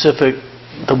specific,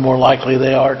 the more likely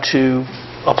they are to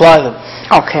apply them.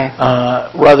 Okay.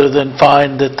 Rather than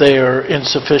find that they are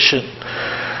insufficient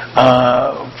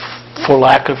for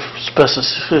lack of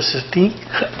specificity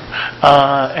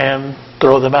and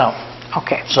throw them out.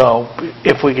 Okay. So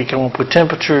if we could come up with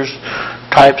temperatures,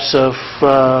 types of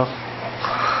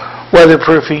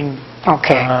weatherproofing,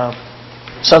 okay.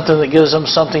 Something that gives them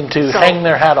something to hang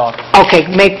their hat on. Okay,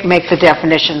 make the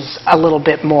definitions a little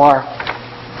bit more...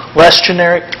 Less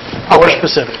generic, more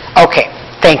specific. Okay,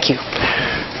 thank you.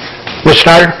 Ms.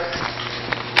 Schneider?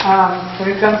 When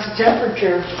it comes to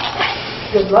temperature,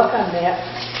 good luck on that.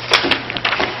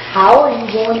 How are you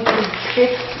going to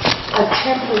pick a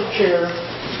temperature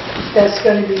that's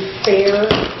going to be fair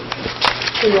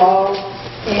to all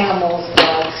animals,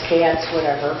 dogs, cats,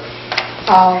 whatever,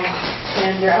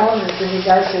 and their owners in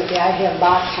regards to, I have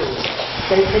boxers.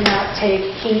 They cannot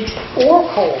take heat or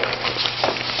cold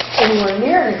anywhere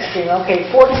near an extreme. Okay,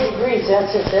 40 degrees,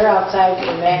 that's it. They're outside for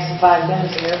the max of 5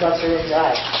 minutes and their butts are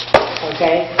inside.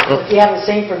 Okay? If you have a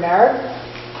St. Bernard,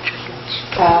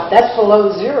 that's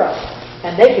below zero.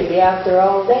 And they could be out there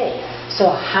all day. So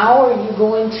how are you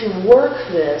going to work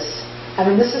this? I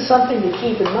mean, this is something to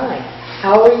keep in mind.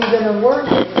 How are you going to work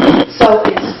it so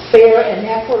it's fair and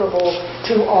equitable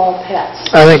to all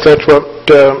pets? I think that's what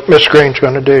Ms. Greene's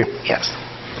going to do. Yes.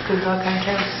 Good luck on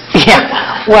terms.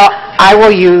 Yeah. Well, I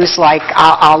will use,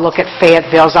 I'll look at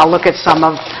Fayetteville's, I'll look at some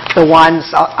of the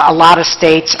ones, a lot of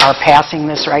states are passing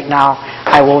this right now.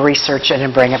 I will research it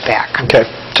and bring it back. Okay,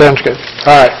 sounds good.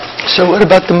 All right. So what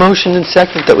about the motion and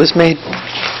second that was made?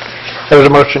 There was a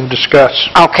motion to discuss.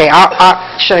 Okay,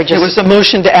 should I just... It was a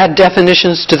motion to add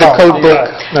definitions to the code book.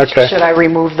 Okay. Should I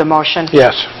remove the motion?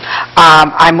 Yes.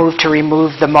 I move to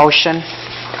remove the motion.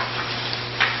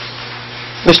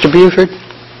 Mr. Buford?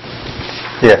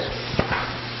 Yes.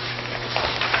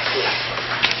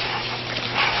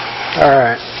 All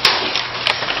right.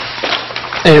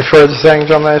 Any further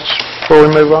things on this before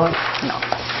we move on? No.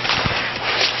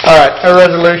 All right, a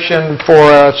resolution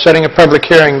for setting a public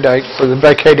hearing date for the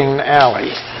vacating the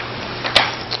alley.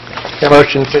 A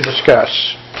motion to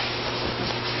discuss.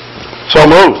 So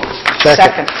moved.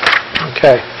 Second.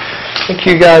 Okay. I think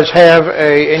you guys have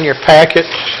in your packet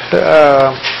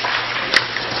the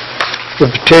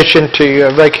petition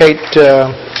to vacate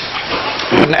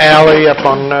an alley up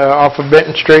on off of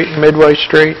Benton Street and Midway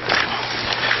Street.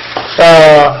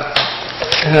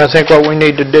 And I think what we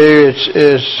need to do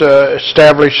is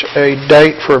establish a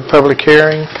date for a public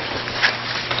hearing.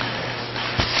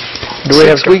 Do we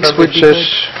have 6 weeks to would be publish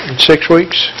this in 6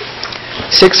 weeks?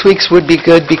 6 weeks would be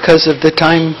good because of the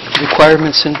time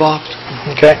requirements involved.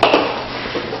 Okay.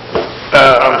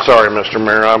 I'm sorry, Mr.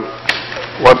 Mayor,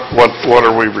 what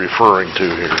are we referring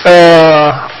to here?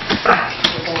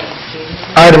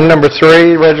 Item number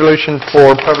 3, resolution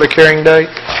for public hearing date.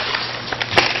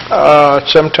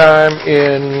 Sometime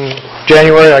in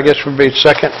January, I guess would be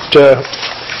second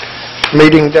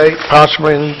meeting date,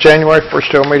 possibly in January. We're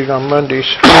still meeting on Mondays.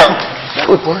 That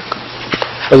would work.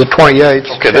 Or the 28th.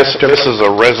 Okay, this is a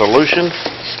resolution?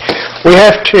 We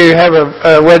have to have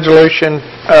a resolution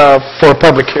for a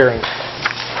public hearing.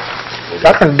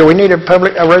 Do we need a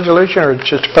resolution, or it's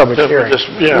just a public hearing?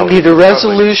 We need a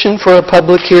resolution for a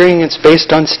public hearing. It's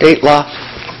based on state law.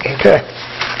 Okay.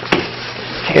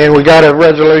 And we got a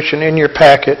resolution in your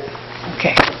packet.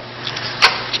 Okay.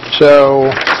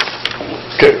 So,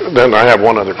 Okay, then I have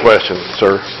one other question,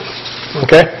 sir.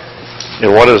 okay.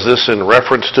 And what is this in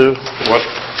reference to? What?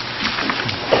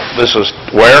 This is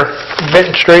where?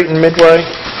 Benton Street and Midway.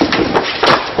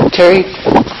 Terry,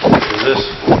 Is this?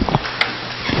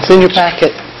 it's in your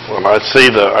packet. Well, I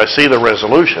see the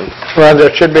resolution. Well,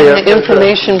 there should be The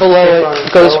information below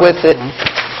it goes with it.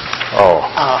 Oh,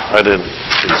 I didn't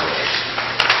see that.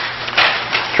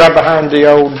 It's right behind the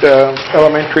old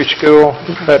elementary school,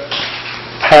 that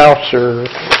house or...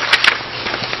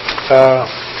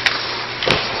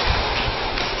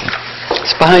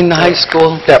 It's behind the high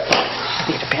school. Yep.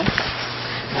 Need a pen?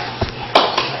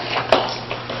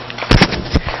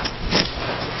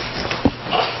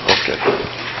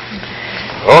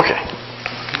 Okay.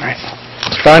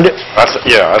 Find it?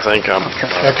 Yeah, I think I'm...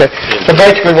 Okay. So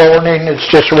basically what we're needing is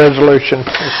just a resolution.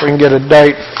 If we can get a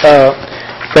date,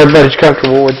 if everybody's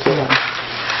comfortable with the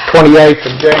 28th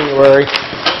of January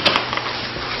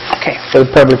Okay. for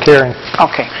the public hearing.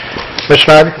 Okay. Ms.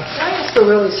 Schneider? Can I ask a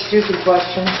really stupid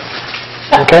question?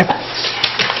 Okay.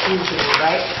 Usually,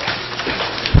 right?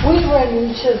 We run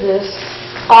into this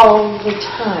all the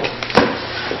time.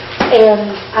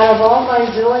 And out of all my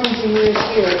zillions of years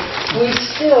here, we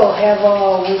still have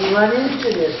always run into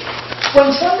this.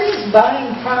 When somebody's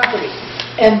buying property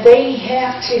and they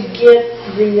have to get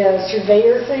the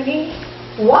surveyor thingy,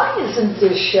 why isn't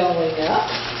this showing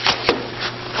up?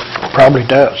 Probably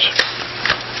does.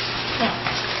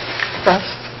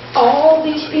 All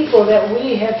these people that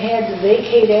we have had to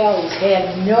vacate alleys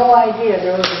had no idea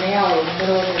there was an alley in the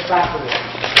middle of their property.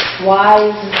 Why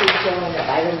isn't it showing up?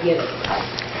 I don't get it.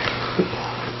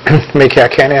 Mickey, I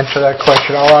can't answer that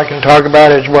question. All I can talk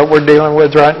about is what we're dealing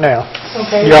with right now.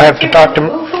 Okay. You'll have to talk to...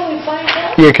 Who can we find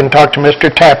out? You can talk to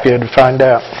Mr. Tapia to find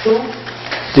out. Who?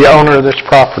 The owner of this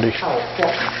property. Oh,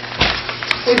 well,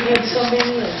 we've had so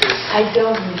many of these. I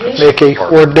don't get it. Mickey,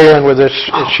 we're dealing with this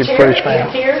issue, please, Terry, ma'am.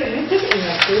 you could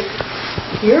answer.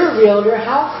 You're a realtor.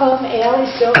 How come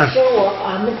alleys don't show up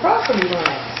on the property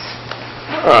lines?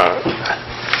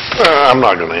 I'm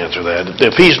not going to answer that.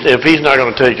 If he's not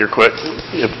going to take your question,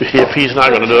 if he's not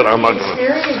going to do it, I'm not going to.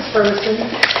 Experienced person.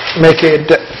 Mickey,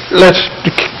 let's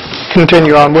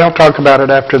continue on. We'll talk about it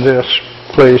after this,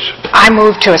 please. I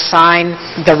move to assign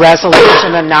the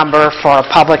resolution a number for a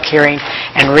public hearing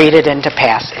and read it into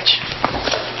passage.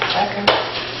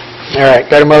 All right,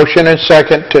 got a motion and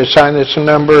second to assign this a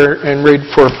number and read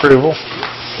for approval.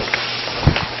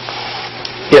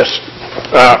 Yes.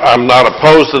 I'm not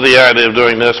opposed to the idea of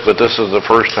doing this, but this is the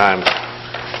first time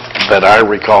that I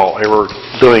recall ever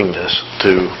doing this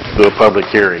to do a public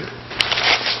hearing.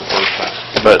 First time.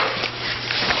 But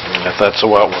if that's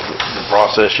the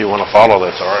process you want to follow,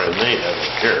 that's all right with me. I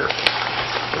don't care.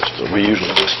 We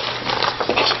usually just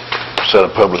set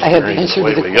a public hearing and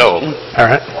away we go. All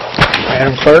right.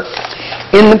 Madam Clerk?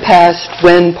 In the past,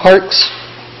 when Parks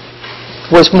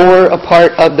was more a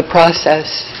part of the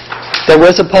process, there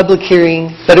was a public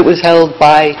hearing, but it was held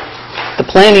by the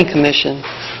Planning Commission,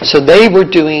 so they were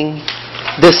doing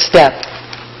this step.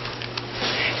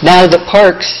 Now that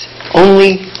Parks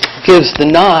only gives the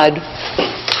nod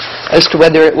as to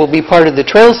whether it will be part of the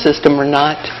trail system or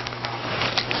not,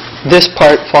 this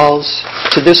part falls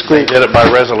to this group. They did it by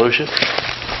resolution?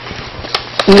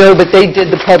 No, but they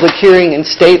did the public hearing, and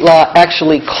state law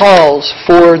actually calls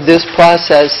for this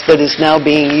process that is now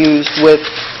being used with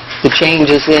the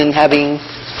changes in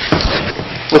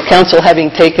with council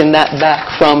having taken that back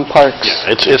from Parks.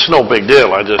 It's no big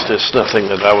deal. It's nothing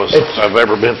that I've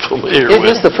ever been familiar with.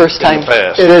 It is the first time. In the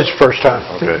past. It is the first time.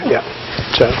 Okay. Yeah.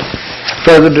 So,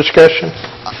 further discussion?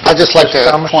 I'd just like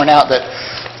to point out that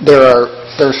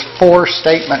there's 4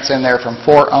 statements in there from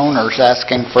 4 owners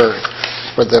asking for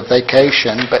the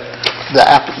vacation, but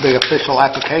the official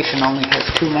application only has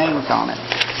 2 names on it.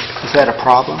 Is that a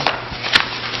problem?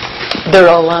 They're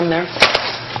all on there.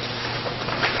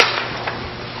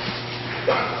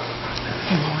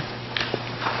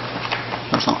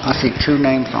 I see two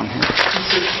names on here.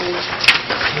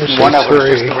 One of them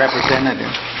is just the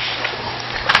representative.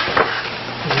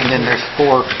 And then there's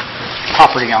 4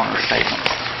 property owner statements.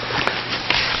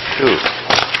 Ooh.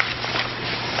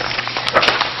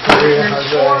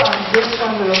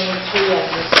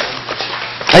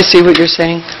 I see what you're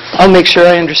saying. I'll make sure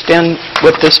I understand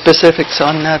what the specifics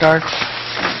on that are.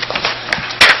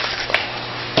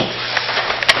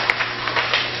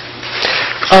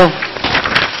 Oh.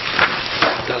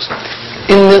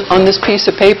 On this piece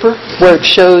of paper where it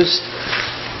shows,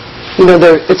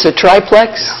 it's a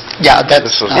triplex? Yeah,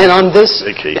 that's... And on this,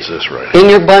 Vacates this right. in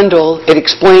your bundle, it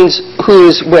explains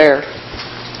who's where.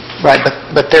 Right,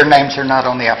 but their names are not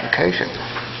on the application.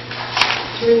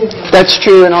 That's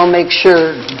true, and I'll make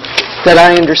sure that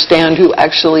I understand who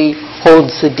actually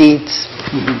holds the deeds.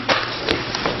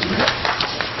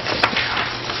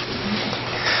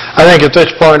 I think at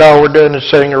this point, all we're doing is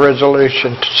setting a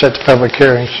resolution to set the public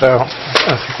hearing, so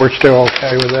I think we're still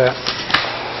okay with that.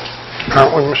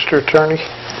 Aren't we, Mr. Attorney?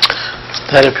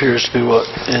 That appears to be what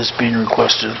is being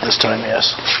requested at this time,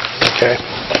 yes. Okay.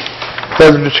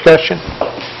 Further discussion?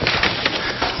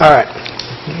 All right.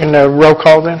 Roll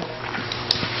call then?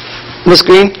 Ms.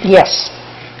 Greene? Yes.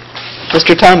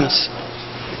 Mr. Thomas?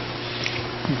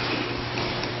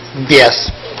 Yes.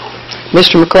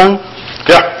 Mr. McClung?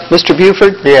 Yeah. Mr.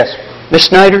 Buford? Yes. Ms.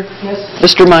 Schneider? Yes.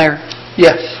 Mr. Meyer?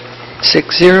 Yes.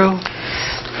 6-0.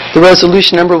 The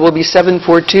resolution number will be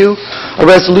 742, a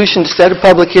resolution to set a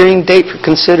public hearing date for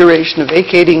consideration of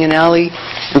vacating an alley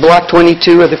in Block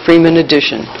 22 of the Freeman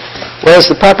Addition. Whereas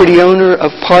the property owner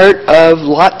of part of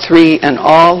Lot 3 and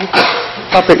all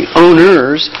property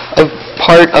owners of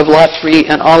part of Lot 3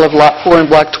 and all of Lot 4 and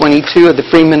Block 22 of the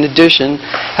Freeman Addition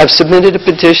have submitted a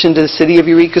petition to the City of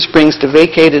Eureka Springs to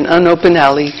vacate an unopened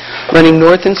alley running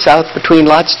north and south between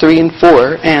Lots 3 and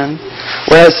 4, and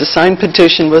whereas the signed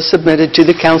petition was submitted to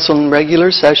the council in regular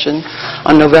session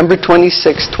on November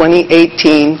 26,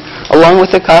 2018, along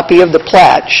with a copy of the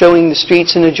plat showing the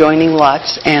streets and adjoining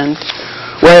lots, and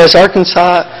whereas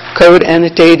Arkansas Code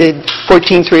Annotated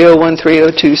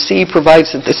 14301-302C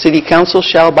provides that the City Council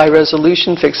shall by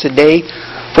resolution fix a day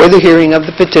for the hearing of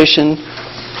the petition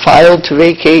filed to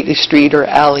vacate a street or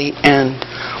alley, and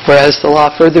whereas the law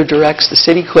further directs the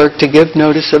City Clerk to give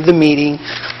notice of the meeting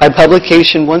by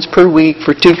publication once per week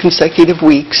for 2 consecutive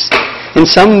weeks in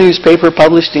some newspaper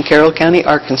published in Carroll County,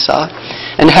 Arkansas,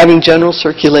 and having general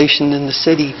circulation in the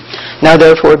city. Now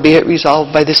therefore be it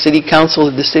resolved by the City Council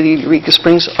of the City of Eureka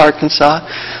Springs, Arkansas,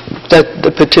 that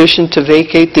the petition to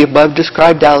vacate the above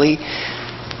described alley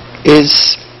is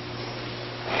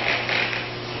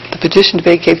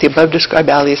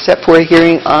set for a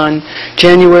hearing on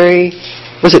January,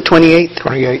 was it 28th?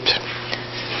 28.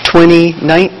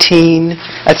 2019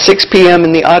 at 6 p.m.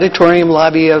 in the auditorium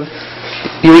lobby of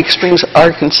Eureka Springs,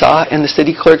 Arkansas, and the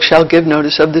City Clerk shall give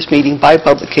notice of this meeting by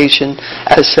publication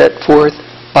as set forth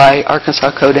by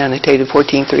Arkansas Code Annotated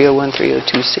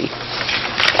 14301-302C.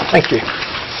 Thank you.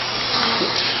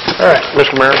 All right.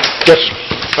 Mr. Mayor? Yes.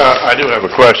 I do have a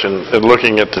question.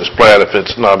 Looking at this plat, if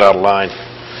it's not out of line,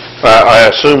 I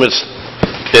assume it's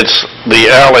the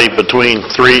alley between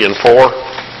 3 and 4?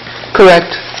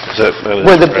 Correct. Is that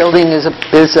Where the correct? building is Has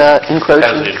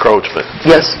encroaching. the encroachment?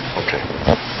 Yes. Okay.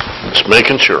 Just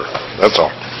making sure. That's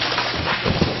all.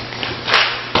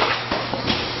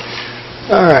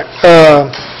 All right.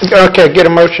 Okay, get a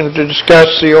motion to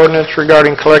discuss the ordinance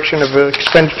regarding collection of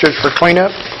expenditures for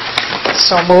cleanup.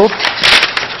 So moved.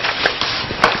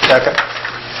 Second.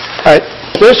 All right.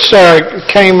 This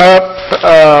came up,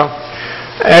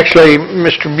 actually,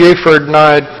 Mr. Buford and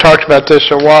I talked about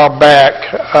this a while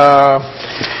back,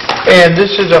 and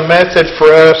this is a method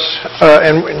for us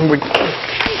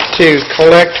to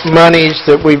collect monies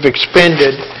that we've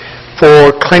expended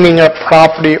for cleaning up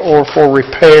property or for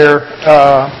repair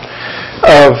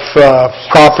of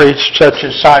properties such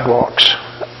as sidewalks,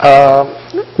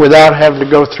 without having to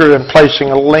go through and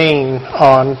placing a lien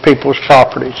on people's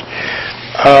properties.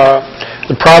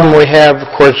 The problem we have, of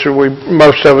course,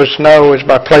 most of us know, is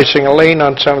by placing a lien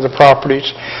on some of the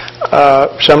properties.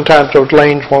 Sometimes those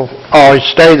liens will always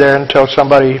stay there until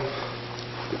somebody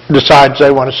decides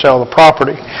they want to sell the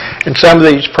property. And some of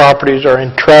these properties are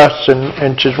in trusts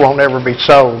and just won't ever be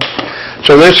sold.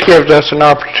 So this gives us an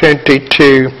opportunity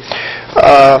to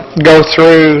go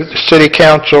through the City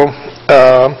Council,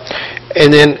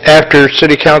 and then after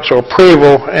City Council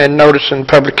approval and notice and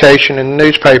publication in the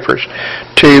newspapers,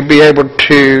 to be able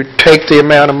to take the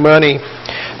amount of money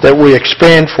that we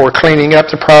expend for cleaning up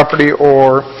the property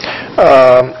or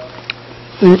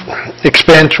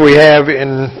expense we have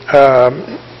in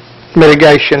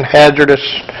mitigation hazardous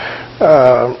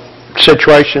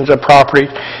situations of property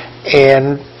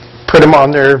and put them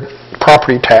on their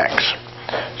property tax.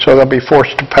 So they'll be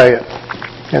forced to pay it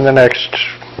in the next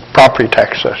property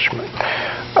tax assessment.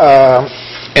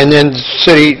 And then the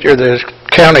city or the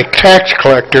county tax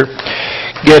collector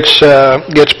gets a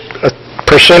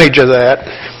percentage of that,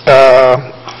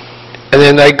 and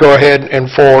then they go ahead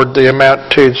and forward the amount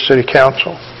to the city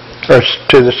council, or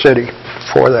to the city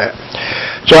for that.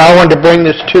 So I wanted to bring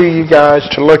this to you guys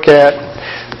to look at,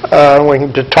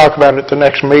 to talk about it at the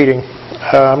next meeting.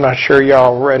 I'm not sure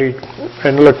y'all ready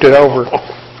and looked it over,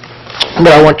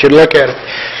 but I want you to look at it.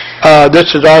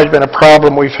 This has always been a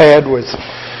problem we've had with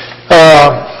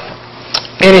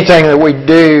anything that we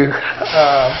do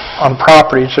on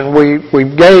properties, and we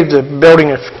gave the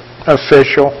building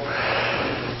official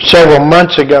several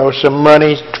months ago some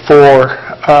money for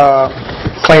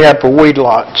cleanup of weed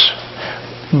lots.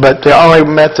 But the only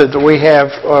method that we have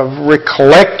of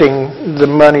recollecting the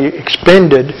money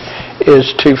expended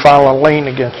is to file a lien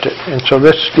against it. And so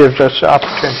this gives us the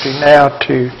opportunity now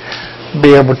to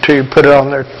be able to put it on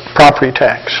their property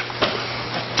tax.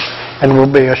 And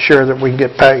we'll be assured that we can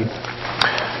get paid.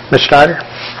 Ms. Schneider?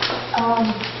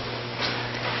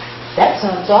 That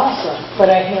sounds awesome, but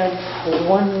I have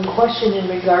one question in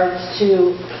regards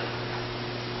to,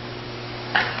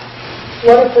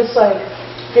 what if it's like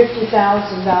 $50,000?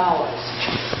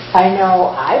 I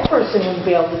know I personally wouldn't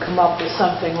be able to come up with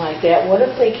something like that. What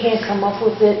if they can't come up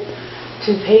with it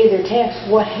to pay their tax?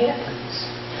 What happens?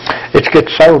 It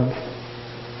gets sold.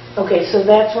 Okay, so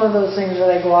that's one of those things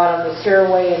where they go out on the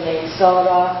stairway and they sell it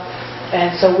off,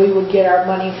 and so we would get our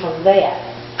money from that.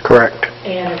 Correct.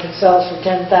 And if it sells for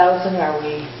 $10,000, are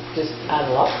we just out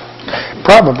of luck?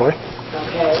 Probably.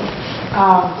 Okay.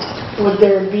 Would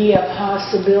there be a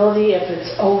possibility, if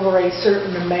it's over a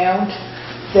certain amount,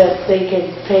 that they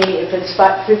could pay, if it's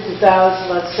 $50,000,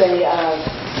 let's say,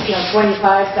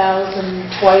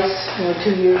 $25,000 twice,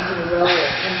 2 years in a row, or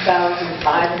 $10,000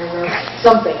 5 in a row,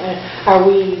 something? Are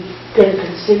we going to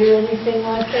consider anything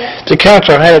like that? The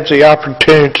council has the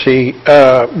opportunity,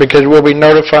 because we'll be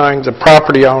notifying the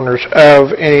property owners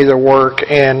of any of the work,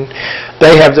 and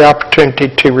they have the opportunity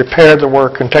to repair the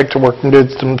work and take the work and do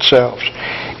it themselves.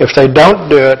 If they don't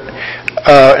do it,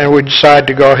 and we decide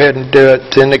to go ahead and do it,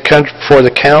 then it comes before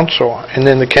the council, and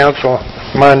then the council,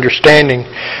 my understanding,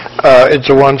 is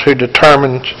the ones who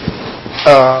determines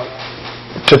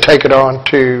to take it on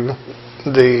to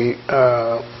the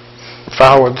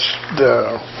file with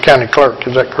the county clerk.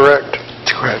 Is that correct?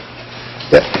 That's correct.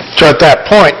 Yeah. So at that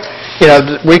point,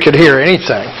 we could hear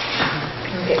anything.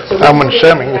 Okay, so I'm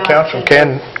assuming the council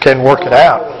can work it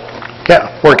out. Yeah,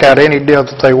 work out any deal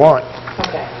that they want.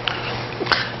 Okay.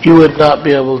 You would not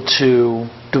be able to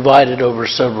divide it over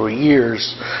several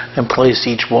years and place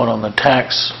each one on the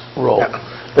tax roll. Yeah.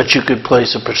 But you could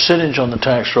place a percentage on the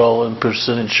tax roll and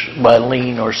percentage by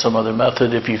lien or some other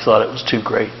method if you thought it was too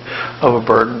great of a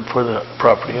burden for the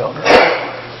property owner.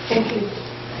 Thank you.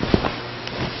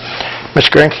 Ms.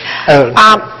 Greene?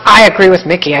 I agree with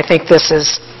Mickey. I think this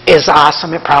is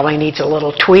awesome. It probably needs a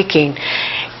little tweaking.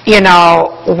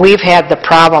 We've had the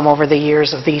problem over the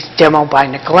years of these demo by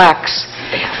neglects,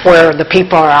 where the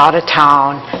people are out of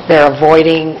town, they're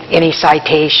avoiding any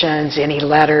citations, any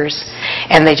letters,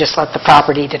 and they just let the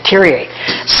property deteriorate.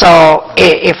 So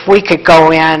if we could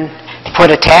go in, put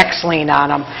a tax lien on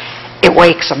them, it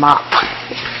wakes them up.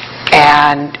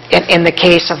 And in the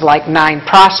case of like 9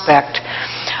 Prospect,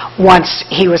 once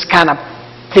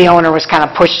the owner was kind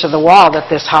of pushed to the wall that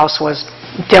this house was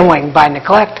doing by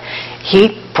neglect, he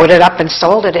put it up and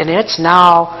sold it, and it's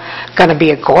now going to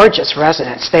be a gorgeous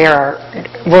residence. They are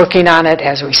working on it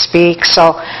as we speak,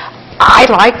 so I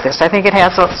like this. I think it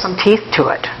has some teeth to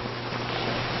it.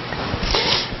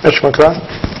 Mr. McClellan?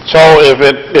 So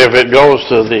if it goes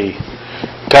to the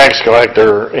tax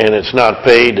collector and it's not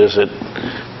paid, does it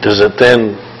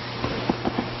then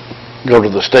go to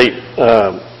the state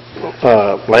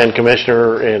land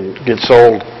commissioner and get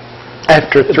sold?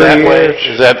 After 3 That way, years?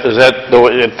 is that the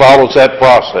way it follows that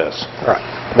process? Right.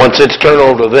 Once it's turned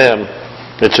over to them,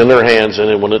 it's in their hands, and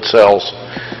then when it sells,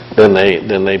 then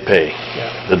they pay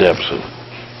the deficit.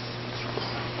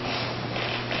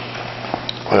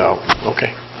 Well,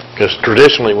 okay. Because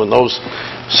traditionally, when those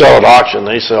sell at auction,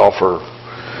 they sell for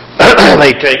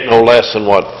they take no less than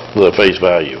what the face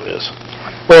value is.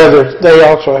 Well, they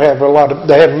also have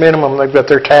they have minimum, they've got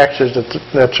their taxes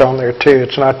that's on there too.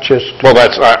 It's not just... Well,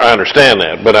 I understand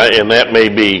that, but and that may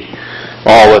be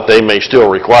all that they may still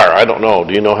require. I don't know.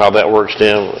 Do you know how that works,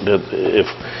 Tim?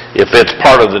 If it's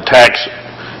part of the tax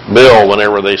bill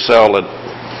whenever they sell it,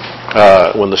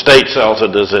 when the state sells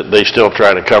it, they still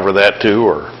try to cover that too,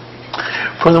 or?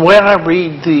 From the way I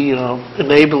read the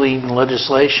enabling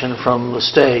legislation from the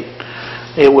state,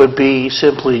 it would be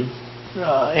simply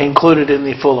included in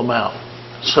the full amount.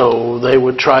 So they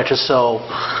would try to sell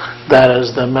that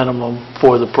as the minimum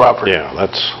for the property. Yeah,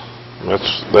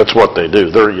 that's what they do.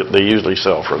 They usually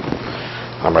sell for,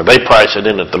 they price it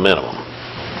in at the minimum.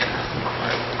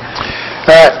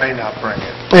 May not bring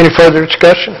it. Any further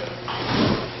discussion?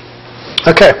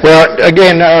 Okay, well,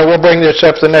 again, we'll bring this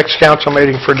up at the next council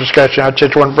meeting for discussion. I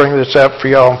just want to bring this up for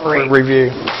y'all for review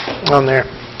on there.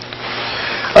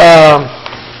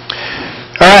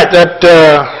 All right, that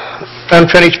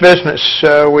unfinished business,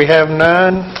 we have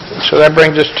none, so that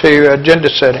brings us to agenda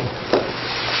setting.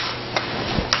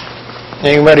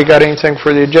 Anybody got anything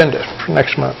for the agenda for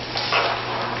next month?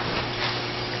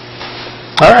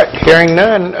 All right, hearing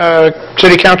none,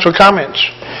 city council comments.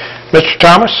 Mr.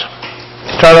 Thomas,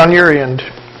 start on your end.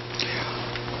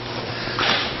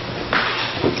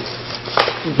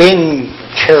 Being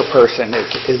chairperson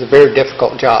is a very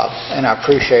difficult job, and I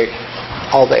appreciate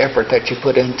all the effort that you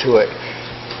put into it.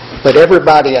 But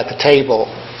everybody at the table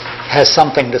has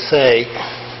something to say,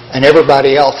 and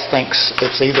everybody else thinks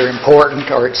it's either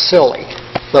important or it's silly.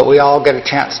 But we all get a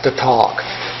chance to talk.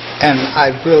 And I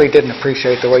really didn't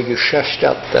appreciate the way you shushed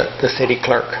up the city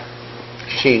clerk.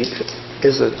 She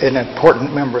is an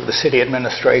important member of the city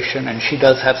administration, and she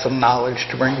does have some knowledge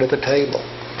to bring to the table.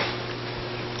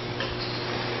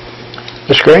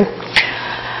 Ms. Greene?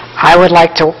 I would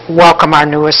like to welcome our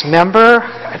newest member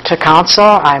to council.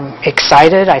 I'm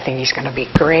excited. I think he's going to be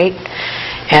great.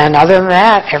 And other than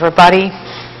that, everybody,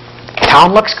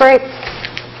 town looks great.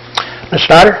 Ms.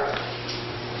 Schneider?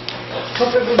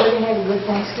 Hope everybody had a good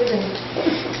Thanksgiving.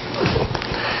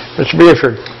 Mr.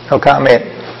 Buford? No comment.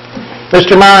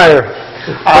 Mr. Meyer?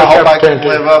 I hope I can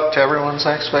live up to everyone's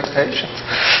expectations.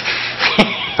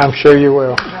 I'm sure you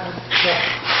will.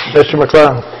 Mr.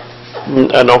 McClung?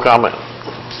 No comment.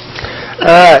 All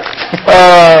right.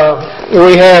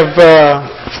 We have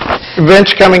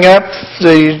events coming up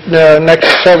the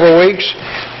next several weeks.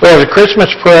 We have the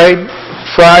Christmas parade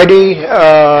Friday,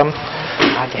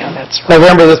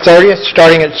 November the 30th,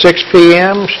 starting at 6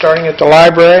 p.m., starting at the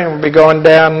library, and we'll be going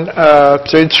down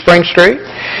through Spring Street.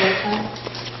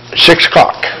 6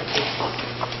 o'clock.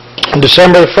 On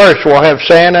December the 1st, we'll have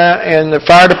Santa and the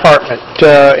fire department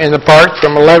in the park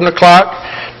from 11 o'clock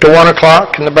to 1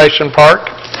 o'clock in the Basin Park.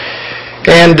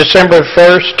 And December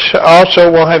 1st, also,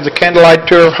 we'll have the candlelight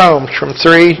tour of homes from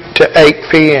 3 to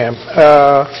 8 p.m.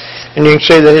 And you can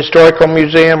see the Historical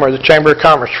Museum or the Chamber of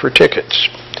Commerce for tickets.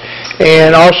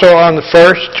 And also on the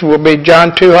 1st will be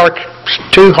John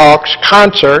Nuckolls'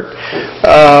 concert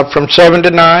from 7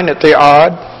 to 9 at the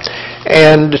Odd.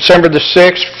 And December the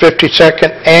 6th,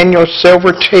 52nd Annual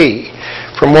Silver Tea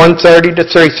from 1:30 to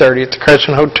 3:30 at the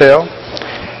Crescent Hotel.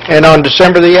 And on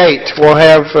December the 8th, we'll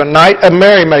have a night of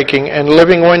merrymaking and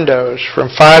living windows from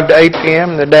 5 to 8 p.m.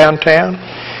 in the downtown.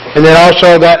 And then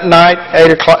also that night,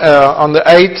 8 o'clock, on the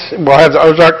 8th, we'll have the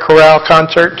Ozark Chorale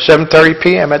concert, 7:30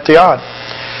 p.m. at the Odd.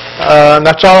 And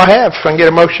that's all I have. If I can get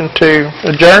a motion to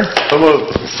adjourn? So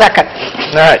moved. Second.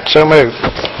 All right, so moved.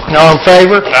 All in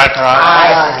favor?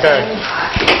 Aye. Okay.